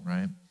alone,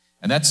 right?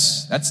 And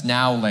that's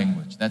now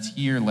language. That's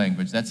here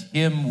language. That's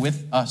him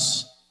with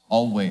us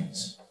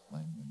always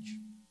language.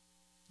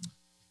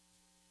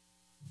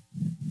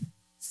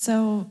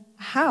 So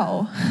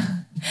how?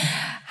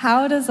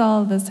 How does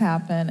all of this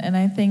happen? And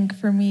I think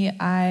for me,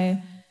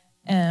 I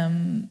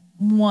am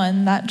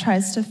one that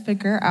tries to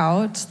figure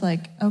out,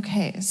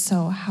 okay,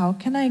 so how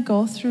can I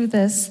go through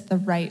this the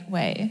right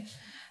way?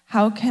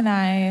 How can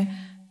I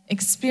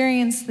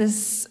experience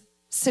this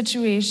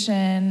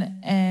situation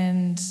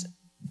and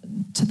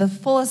to the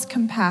fullest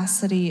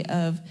capacity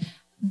of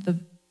the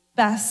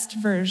best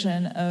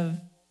version of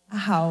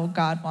how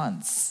God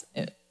wants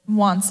it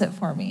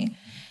for me?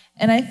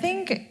 And I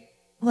think,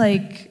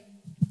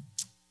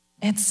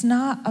 it's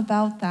not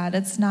about that.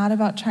 It's not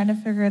about trying to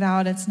figure it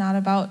out. It's not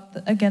about,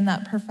 again,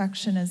 that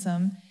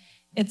perfectionism.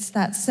 It's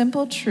that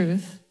simple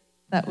truth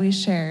that we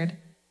shared.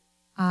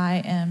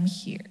 I am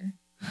here.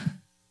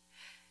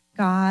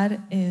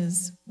 God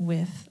is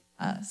with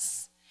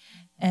us.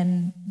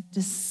 And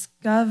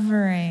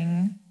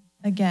discovering,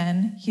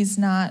 again, he's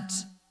not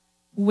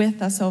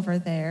with us over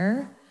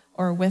there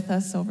or with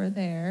us over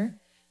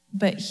there,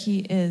 but he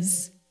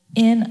is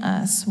in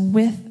us,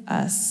 with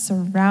us,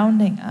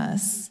 surrounding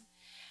us.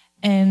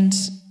 And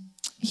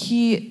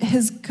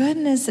his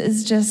goodness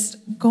is just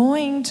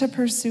going to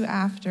pursue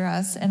after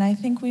us. And I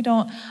think we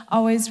don't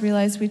always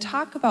realize, we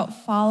talk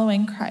about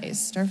following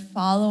Christ or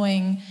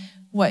following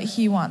what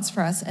he wants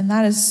for us. And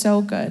that is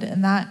so good.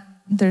 And that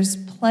there's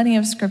plenty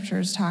of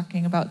scriptures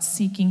talking about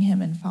seeking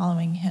him and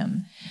following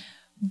him.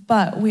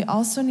 But we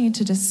also need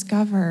to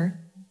discover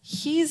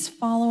he's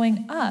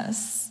following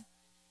us.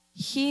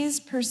 He's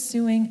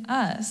pursuing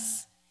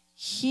us.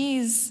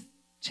 He's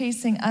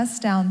chasing us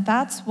down.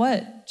 That's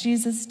what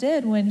Jesus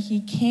did when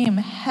he came,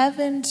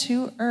 heaven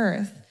to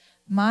earth.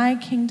 My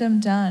kingdom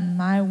done,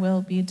 my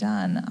will be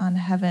done on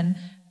heaven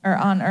or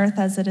on earth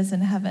as it is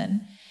in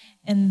heaven.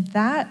 And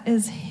that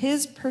is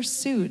his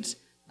pursuit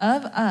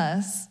of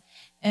us.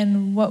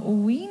 And what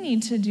we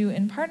need to do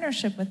in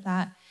partnership with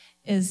that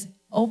is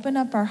open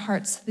up our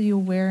hearts to the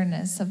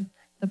awareness of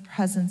the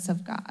presence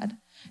of God,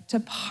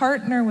 to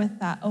partner with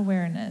that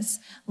awareness,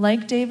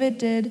 like David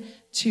did,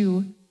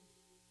 to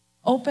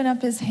open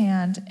up his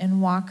hand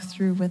and walk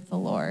through with the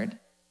Lord,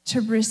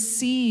 to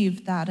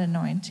receive that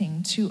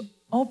anointing, to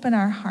open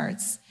our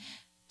hearts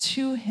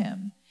to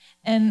him.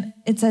 And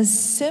it's as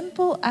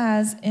simple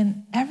as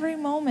in every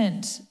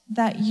moment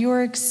that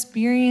you're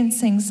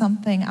experiencing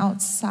something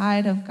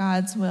outside of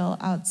God's will,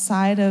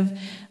 outside of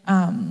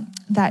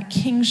that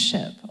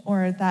kingship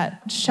or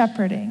that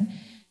shepherding,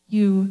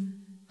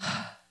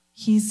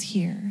 he's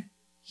here,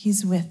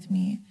 he's with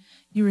me.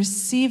 You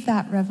receive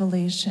that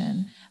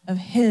revelation of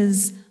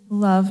his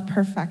love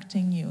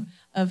perfecting you,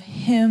 of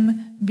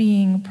him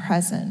being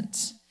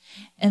present.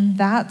 And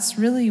that's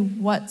really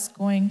what's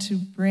going to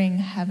bring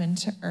heaven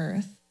to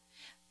earth.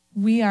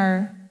 We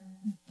are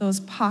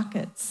those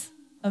pockets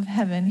of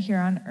heaven here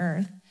on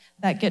earth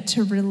that get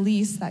to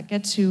release, that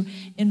get to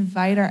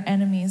invite our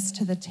enemies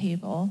to the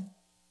table,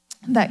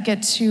 that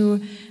get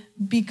to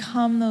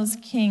become those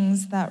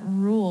kings that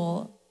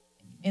rule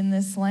in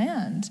this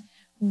land.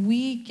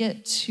 We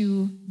get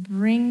to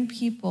bring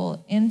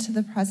people into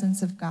the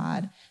presence of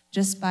God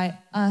just by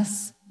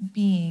us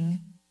being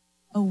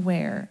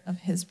aware of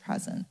his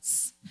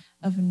presence,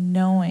 of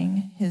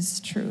knowing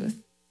his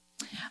truth.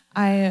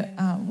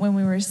 When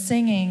we were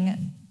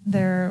singing,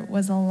 there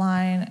was a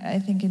line, I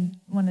think in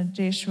one of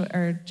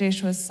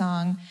Joshua's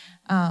song,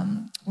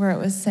 where it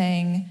was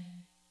saying,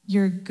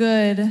 "You're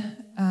good."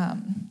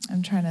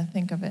 I'm trying to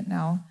think of it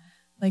now.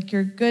 Like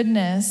your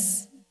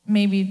goodness,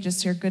 maybe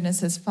just your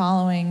goodness is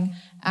following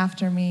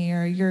after me,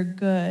 or you're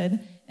good,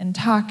 and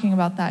talking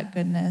about that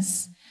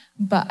goodness.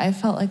 But I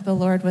felt like the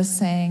Lord was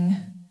saying,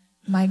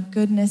 my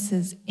goodness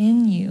is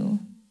in you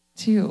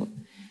too.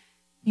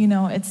 You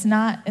know, it's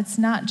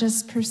not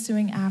just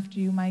pursuing after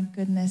you. My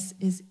goodness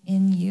is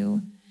in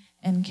you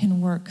and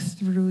can work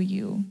through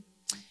you.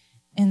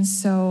 And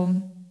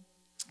so,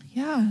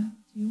 yeah,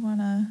 do you want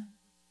to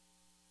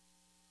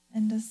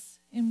end us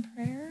in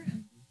prayer?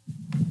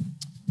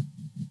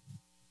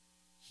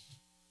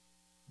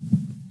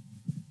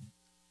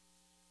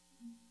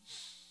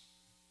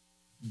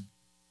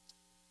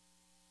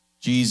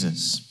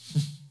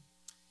 Jesus,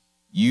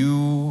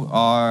 you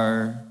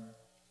are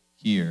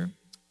here.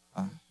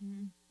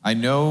 I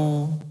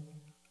know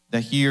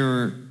that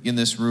here in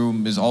this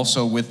room is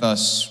also with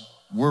us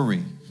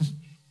worry.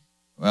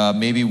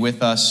 Maybe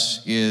with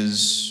us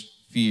is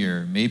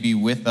fear. Maybe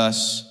with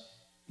us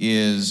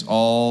is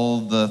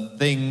all the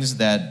things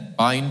that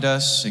bind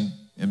us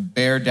and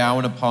bear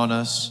down upon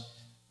us,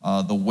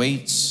 the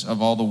weights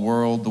of all the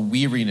world, the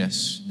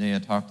weariness.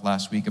 Lynnea talked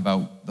last week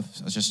about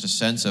just a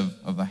sense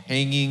of a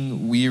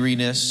hanging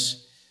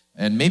weariness.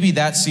 And maybe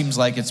that seems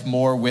like it's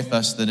more with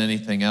us than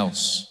anything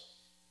else.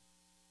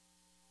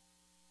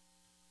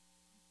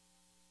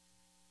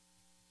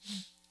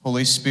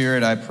 Holy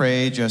Spirit, I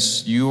pray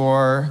just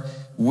your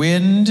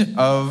wind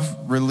of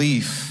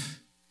relief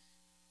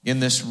in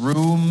this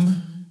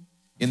room,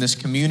 in this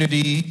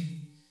community,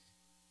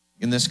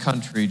 in this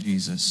country,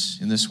 Jesus,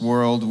 in this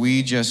world.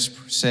 We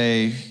just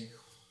say,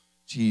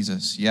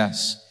 Jesus,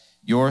 yes,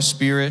 your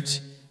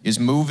Spirit is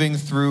moving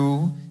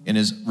through and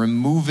is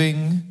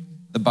removing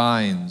the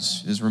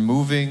binds, is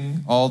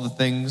removing all the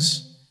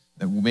things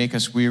that will make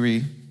us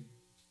weary.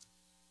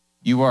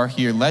 You are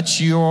here. Let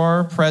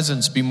your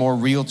presence be more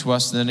real to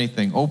us than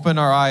anything. Open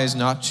our eyes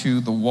not to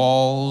the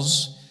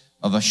walls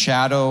of a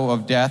shadow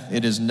of death.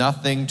 It is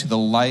nothing to the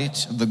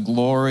light of the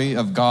glory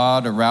of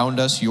God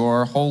around us.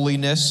 Your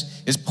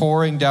holiness is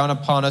pouring down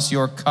upon us.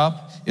 Your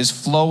cup is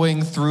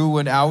flowing through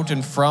and out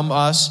and from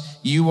us.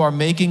 You are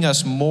making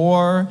us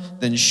more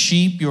than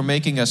sheep. You are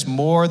making us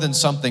more than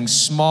something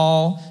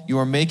small. You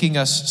are making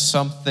us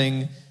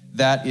something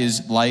that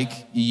is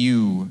like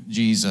you,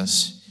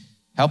 Jesus.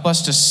 Help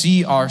us to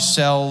see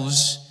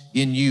ourselves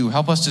in you.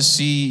 Help us to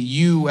see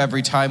you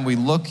every time we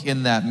look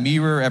in that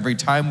mirror, every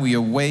time we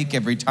awake,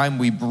 every time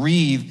we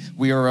breathe.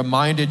 We are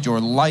reminded your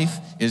life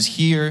is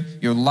here,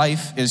 your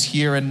life is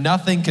here, and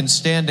nothing can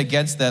stand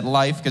against that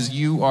life because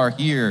you are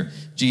here,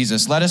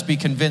 Jesus. Let us be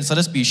convinced, let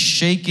us be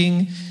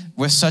shaking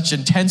with such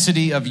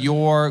intensity of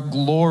your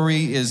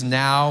glory is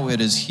now, it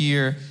is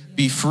here.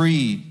 Be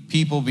free,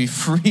 people, be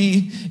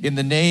free in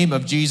the name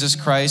of Jesus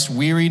Christ.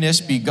 Weariness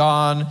be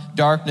gone,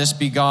 darkness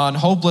be gone,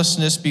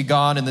 hopelessness be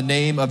gone in the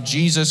name of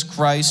Jesus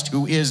Christ,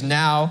 who is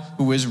now,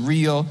 who is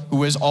real,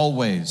 who is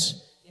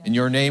always. In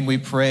your name we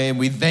pray, and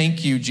we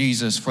thank you,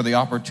 Jesus, for the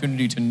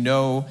opportunity to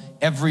know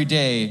every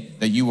day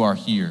that you are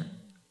here.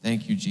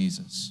 Thank you,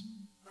 Jesus.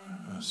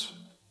 Yes.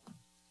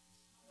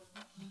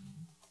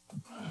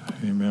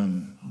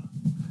 Amen.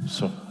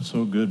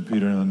 So good,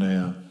 Peter and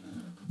Lynnea.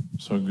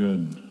 So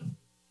good.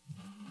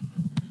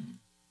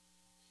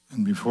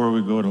 And before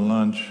we go to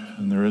lunch,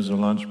 and there is a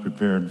lunch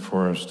prepared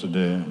for us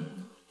today,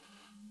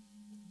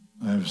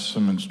 I have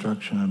some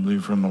instruction, I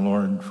believe, from the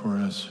Lord for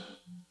us.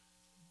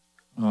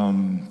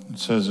 It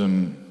says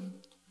the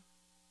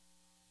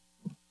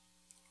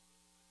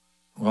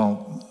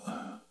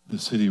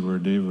city where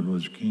David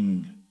was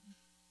king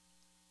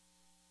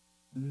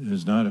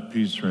is not at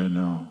peace right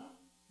now.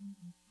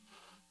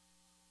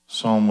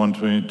 Psalm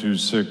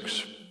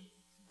 122:6,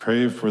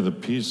 pray for the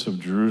peace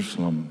of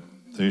Jerusalem.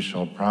 They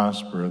shall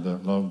prosper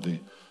that love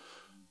thee.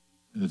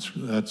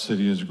 That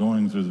city is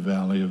going through the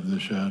valley of the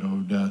shadow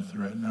of death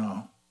right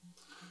now.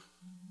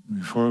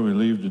 Before we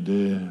leave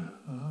today,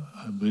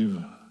 I believe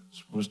I'm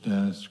supposed to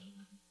ask,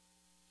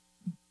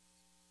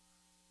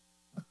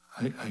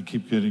 I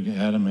keep getting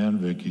Adam and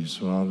Vicky,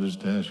 so I'll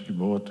just ask you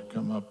both to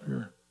come up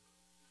here.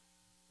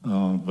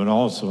 But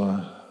also,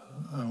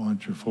 I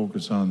want your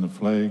focus on the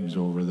flags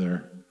over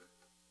there.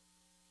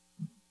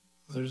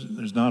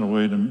 There's not a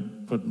way to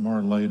put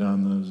more light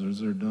on those. Is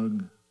there,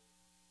 Doug?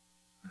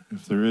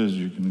 If there is,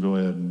 you can go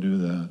ahead and do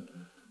that.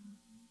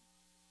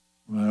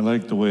 But I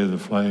like the way the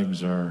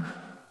flags are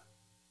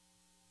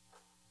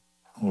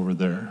over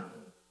there.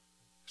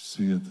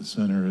 See, at the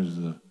center is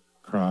the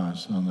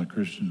cross on the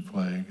Christian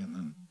flag, and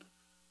then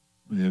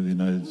we have the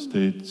United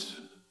States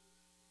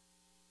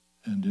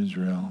and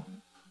Israel.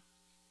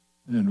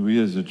 And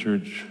we as a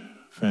church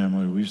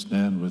family, we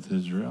stand with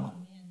Israel.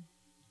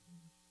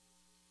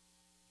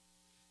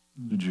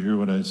 Did you hear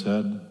what I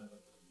said?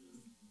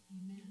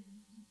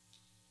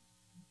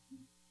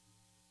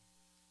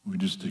 We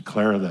just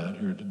declare that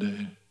here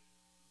today.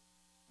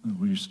 That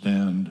we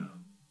stand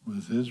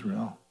with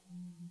Israel,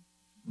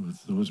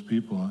 with those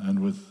people, and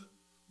with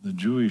the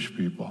Jewish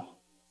people.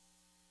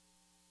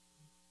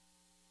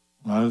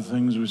 A lot of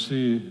things we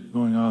see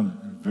going on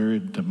are very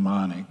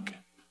demonic.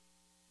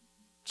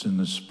 It's in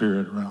the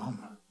spirit realm.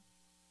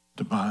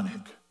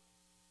 Demonic.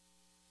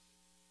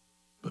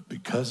 But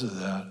because of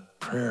that,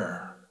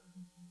 prayer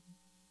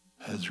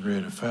has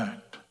great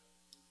effect.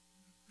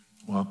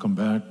 Welcome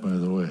back, by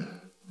the way.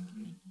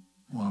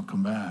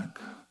 Welcome back.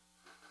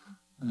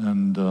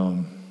 And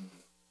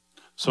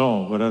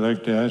so what I'd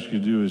like to ask you to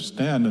do is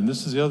stand, and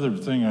this is the other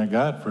thing I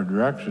got for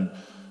direction.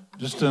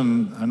 Just I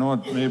know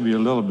it may be a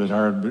little bit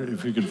hard, but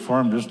if you could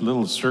form just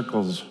little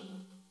circles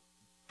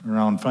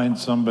around, find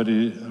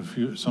somebody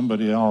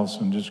else,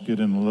 and just get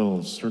in a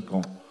little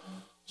circle.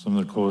 Some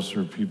of the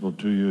closer people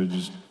to you,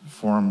 just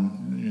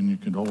form, and you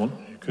could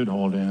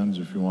hold hands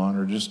if you want,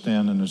 or just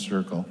stand in a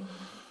circle.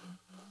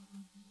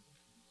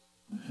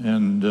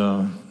 And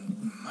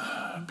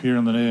Peter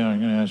and Lynnea, I'm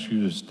going to ask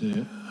you to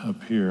stay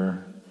up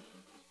here.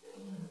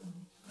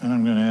 And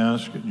I'm going to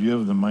ask, do you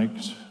have the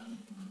mics?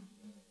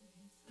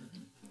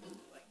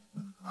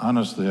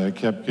 Honestly, I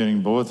kept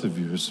getting both of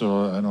you,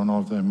 so I don't know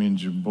if that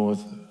means you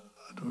both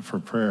for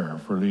prayer,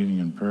 for leading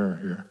in prayer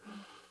here.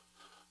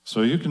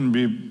 So you can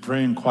be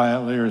praying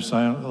quietly or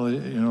silently,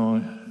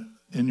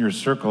 in your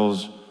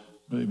circles,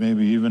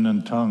 maybe even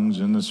in tongues,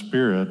 in the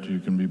spirit. You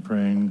can be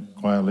praying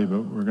quietly,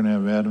 but we're going to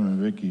have Adam and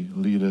Vicky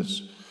lead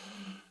us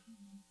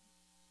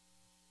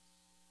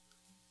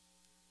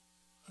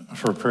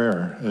for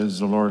prayer as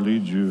the Lord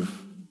leads you,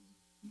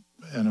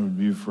 and it would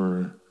be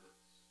for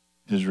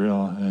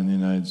Israel and the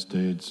United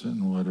States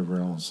and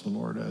whatever else the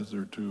Lord has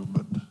there too.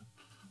 But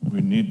we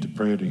need to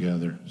pray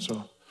together.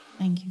 So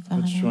thank you,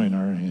 Father. Let's join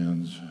our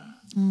hands.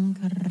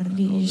 Hallelujah.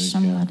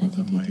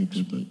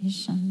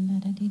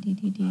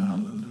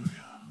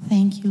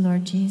 Thank you,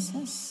 Lord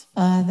Jesus.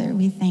 Father,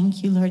 we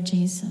thank you, Lord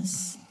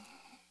Jesus.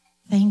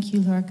 Thank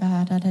you, Lord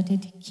God.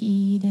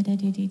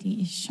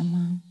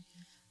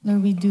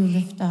 Lord, we do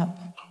lift up.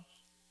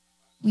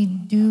 We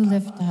do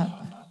lift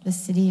up the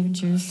city of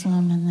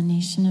Jerusalem and the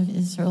nation of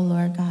Israel,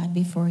 Lord God,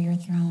 before your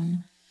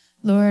throne.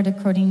 Lord,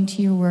 according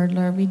to your word,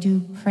 Lord, we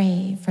do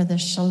pray for the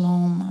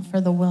shalom, for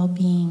the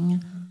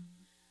well-being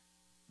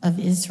of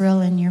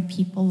Israel and your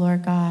people,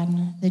 Lord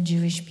God, the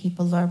Jewish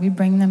people, Lord. We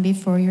bring them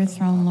before your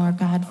throne, Lord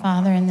God.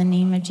 Father, in the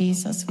name of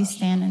Jesus, we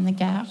stand in the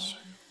gap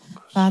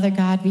Father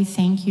God, we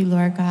thank you,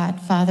 Lord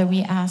God. Father,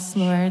 we ask,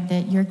 Lord,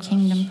 that your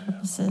kingdom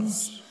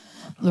purposes,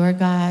 Lord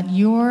God,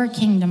 your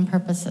kingdom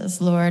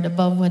purposes, Lord,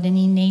 above what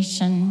any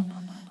nation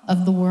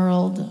of the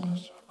world,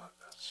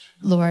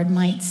 Lord,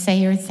 might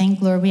say or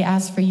think, Lord, we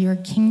ask for your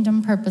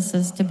kingdom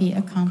purposes to be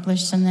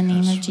accomplished in the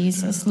name of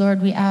Jesus.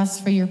 Lord, we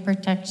ask for your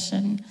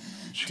protection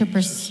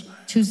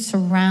to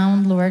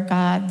surround, Lord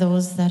God,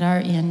 those that are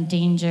in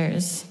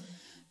danger's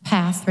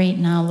path right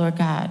now, Lord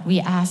God. We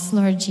ask,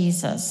 Lord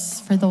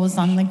Jesus, for those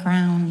on the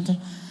ground,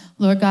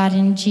 Lord God,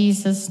 in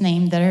Jesus'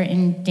 name, that are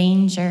in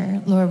danger.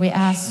 Lord, we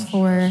ask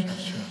for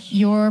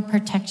your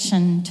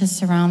protection to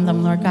surround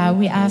them, Lord God.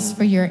 We ask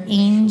for your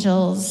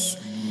angels,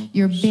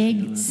 your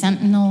big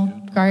sentinel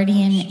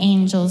guardian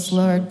angels,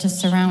 Lord, to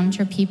surround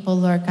your people,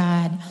 Lord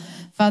God.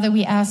 Father,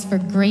 we ask for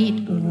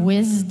great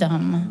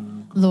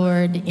wisdom,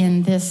 Lord,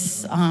 in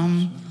this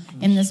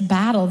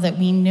battle that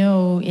we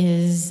know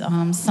is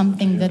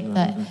something that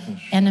the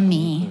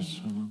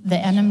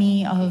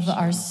enemy of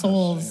our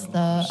souls,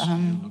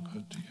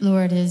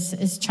 Lord,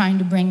 is trying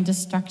to bring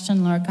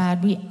destruction, Lord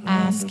God. We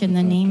ask in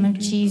the name of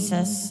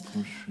Jesus,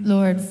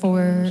 Lord,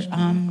 for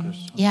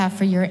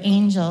your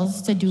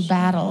angels to do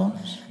battle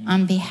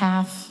on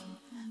behalf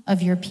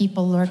of your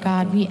people, Lord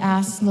God. We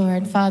ask,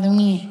 Lord, Father,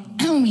 we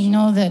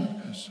know that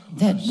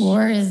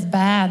war is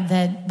bad,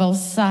 that both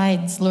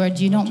sides, Lord,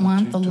 you don't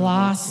want the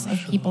loss of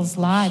people's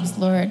lives,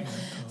 Lord.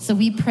 So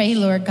we pray,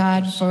 Lord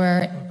God,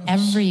 for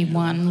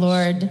everyone,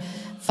 Lord,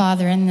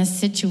 Father, in this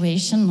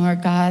situation,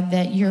 Lord God,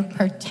 that your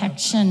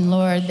protection,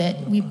 Lord,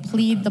 that we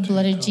plead the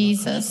blood of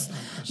Jesus.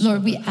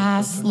 Lord, we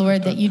ask,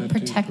 Lord, that you'd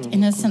protect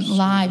innocent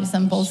lives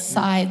on both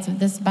sides of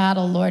this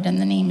battle, Lord, in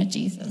the name of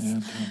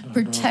Jesus.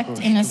 Protect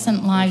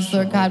innocent lives,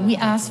 Lord God. We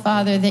ask,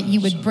 Father, that you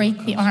would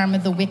break the arm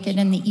of the wicked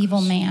and the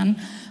evil man,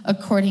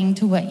 according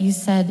to what you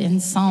said in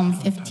Psalm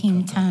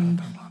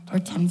 15:10 or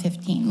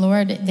 10:15.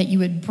 Lord, that you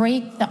would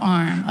break the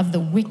arm of the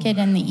wicked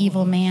and the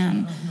evil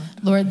man.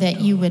 Lord, that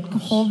you would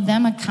hold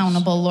them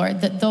accountable,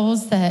 Lord, that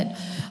those that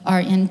are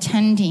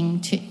intending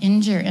to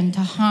injure and to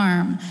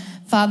harm,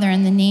 Father,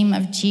 in the name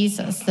of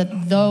Jesus,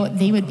 that though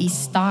they would be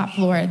stopped,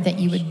 Lord, that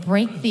you would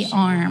break the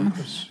arm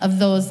of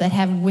those that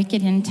have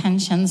wicked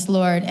intentions,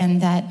 Lord,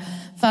 and that,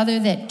 Father,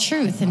 that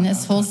truth in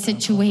this whole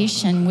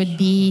situation would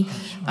be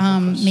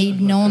made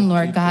known,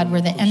 Lord God,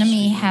 where the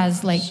enemy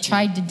has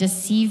tried to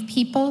deceive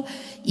people,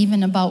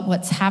 even about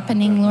what's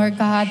happening, Lord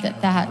God,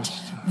 that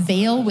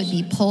veil would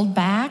be pulled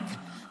back,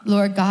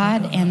 Lord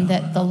God, and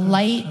that the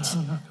light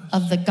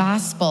of the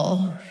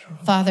gospel,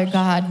 Father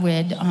God,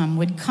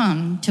 would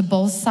come to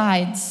both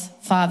sides,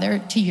 Father,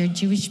 to your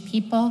Jewish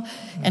people,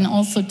 and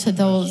also to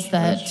those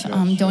that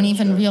don't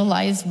even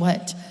realize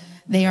what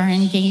they are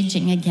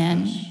engaging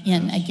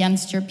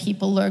against your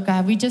people, Lord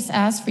God. We just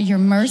ask for your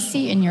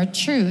mercy and your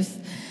truth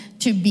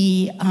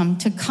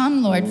to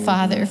come, Lord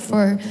Father,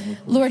 for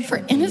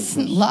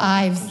innocent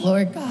lives,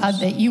 Lord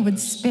God, that you would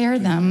spare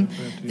them,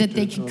 that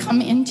they could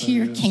come into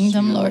your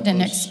kingdom, Lord,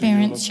 and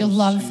experience your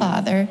love,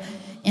 Father,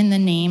 in the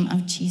name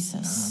of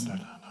Jesus.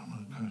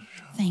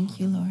 Thank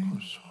you, Lord.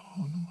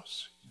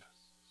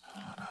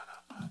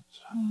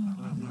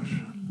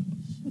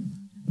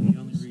 The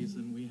only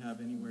reason we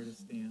have anywhere to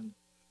stand.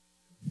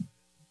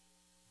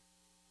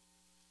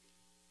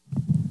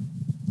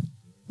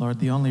 Lord,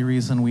 the only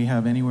reason we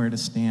have anywhere to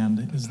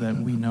stand is that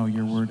we know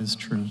your word is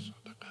true.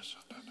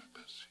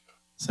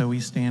 So we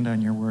stand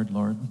on your word,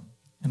 Lord,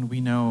 and we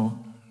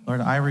know,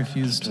 Lord, I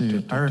refuse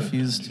to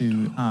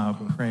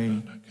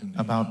pray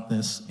about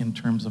this in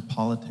terms of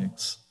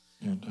politics,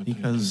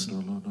 because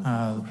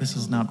this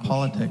is not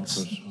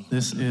politics.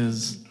 This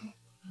is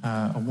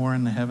a war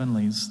in the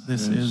heavenlies.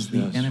 This is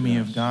the enemy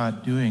of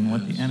God doing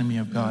what the enemy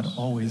of God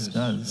always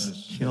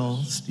does: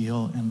 kill,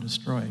 steal, and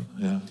destroy.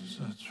 Yes,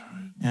 that's right.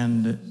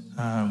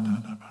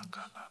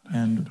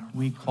 And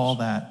we call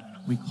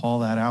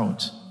that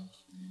out.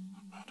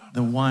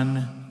 The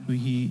one who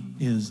he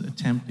is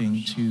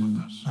attempting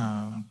to,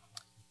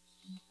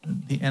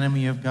 the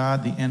enemy of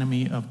God, the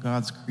enemy of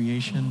God's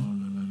creation,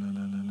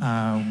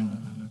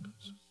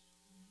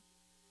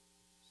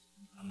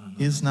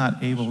 is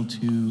not able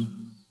to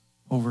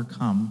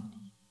overcome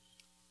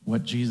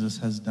what Jesus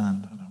has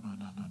done.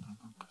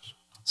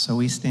 So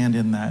we stand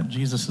in that.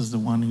 Jesus is the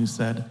one who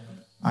said,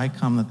 I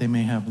come that they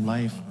may have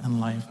life and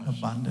life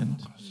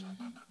abundant.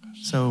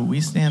 So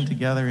we stand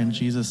together in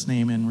Jesus'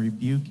 name in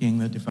rebuking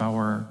the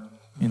devourer,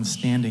 in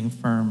standing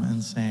firm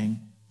and saying,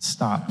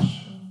 stop,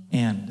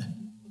 end.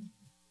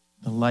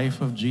 The life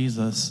of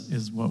Jesus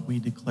is what we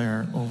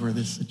declare over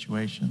this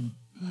situation.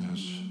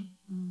 Yes.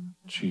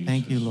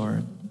 Thank you,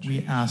 Lord.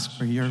 We ask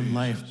for your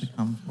life to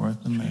come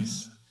forth in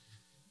this.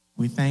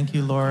 We thank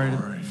you,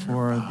 Lord,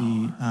 for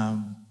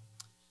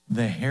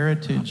the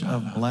heritage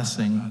of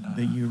blessing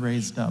that you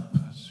raised up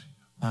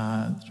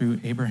through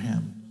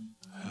Abraham.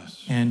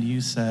 And you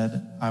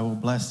said, I will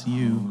bless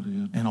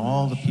you, and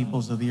all the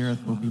peoples of the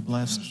earth will be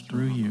blessed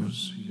through you.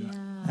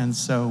 And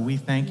so we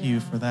thank you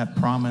for that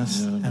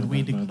promise, and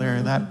we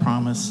declare that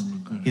promise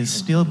is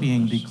still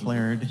being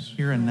declared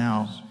here and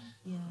now.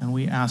 And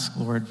we ask,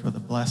 Lord, for the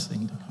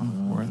blessing to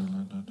come forth.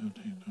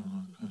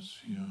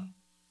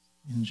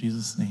 In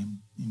Jesus' name,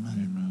 amen.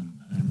 Amen.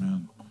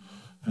 Amen.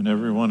 And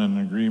everyone in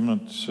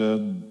agreement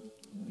said,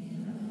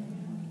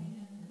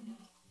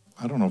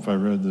 I don't know if I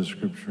read this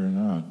scripture or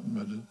not,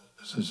 but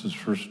this is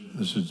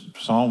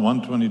Psalm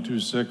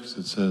 122:6.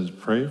 It says,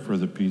 pray for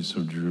the peace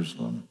of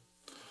Jerusalem.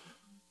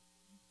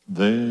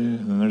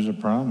 And there's a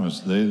promise,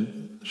 they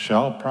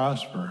shall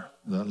prosper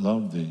that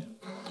love thee.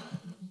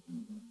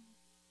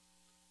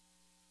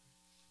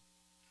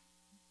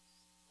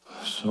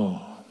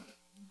 So,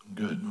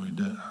 good, we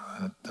did.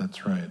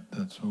 That's right.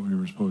 That's what we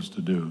were supposed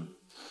to do.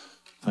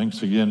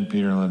 Thanks again,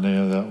 Peter and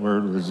Lynnea. That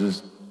word was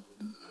just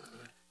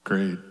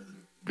great.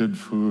 Good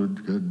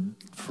food, good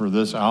for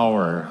this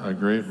hour. A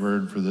great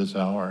word for this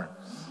hour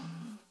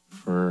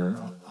for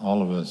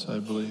all of us, I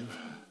believe.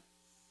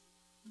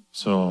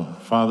 So,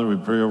 Father, we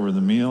pray over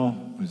the meal.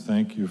 We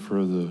thank you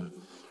for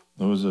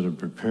those that have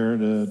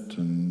prepared it,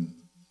 and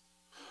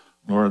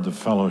Lord, the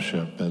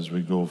fellowship as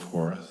we go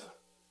forth.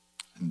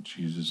 In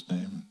Jesus'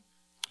 name,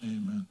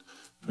 amen.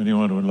 If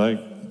anyone would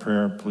like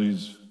prayer,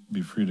 please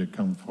be free to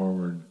come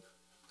forward,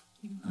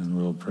 and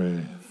we'll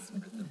pray.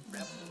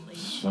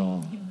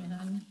 So.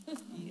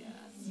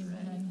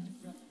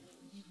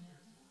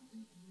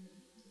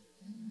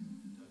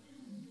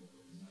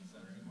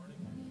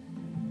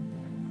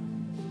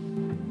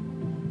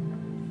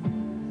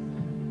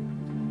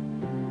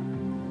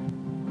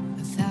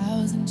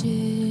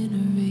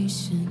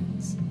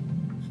 Generations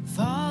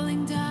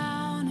falling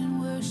down in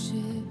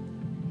worship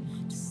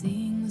to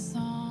sing the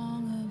song.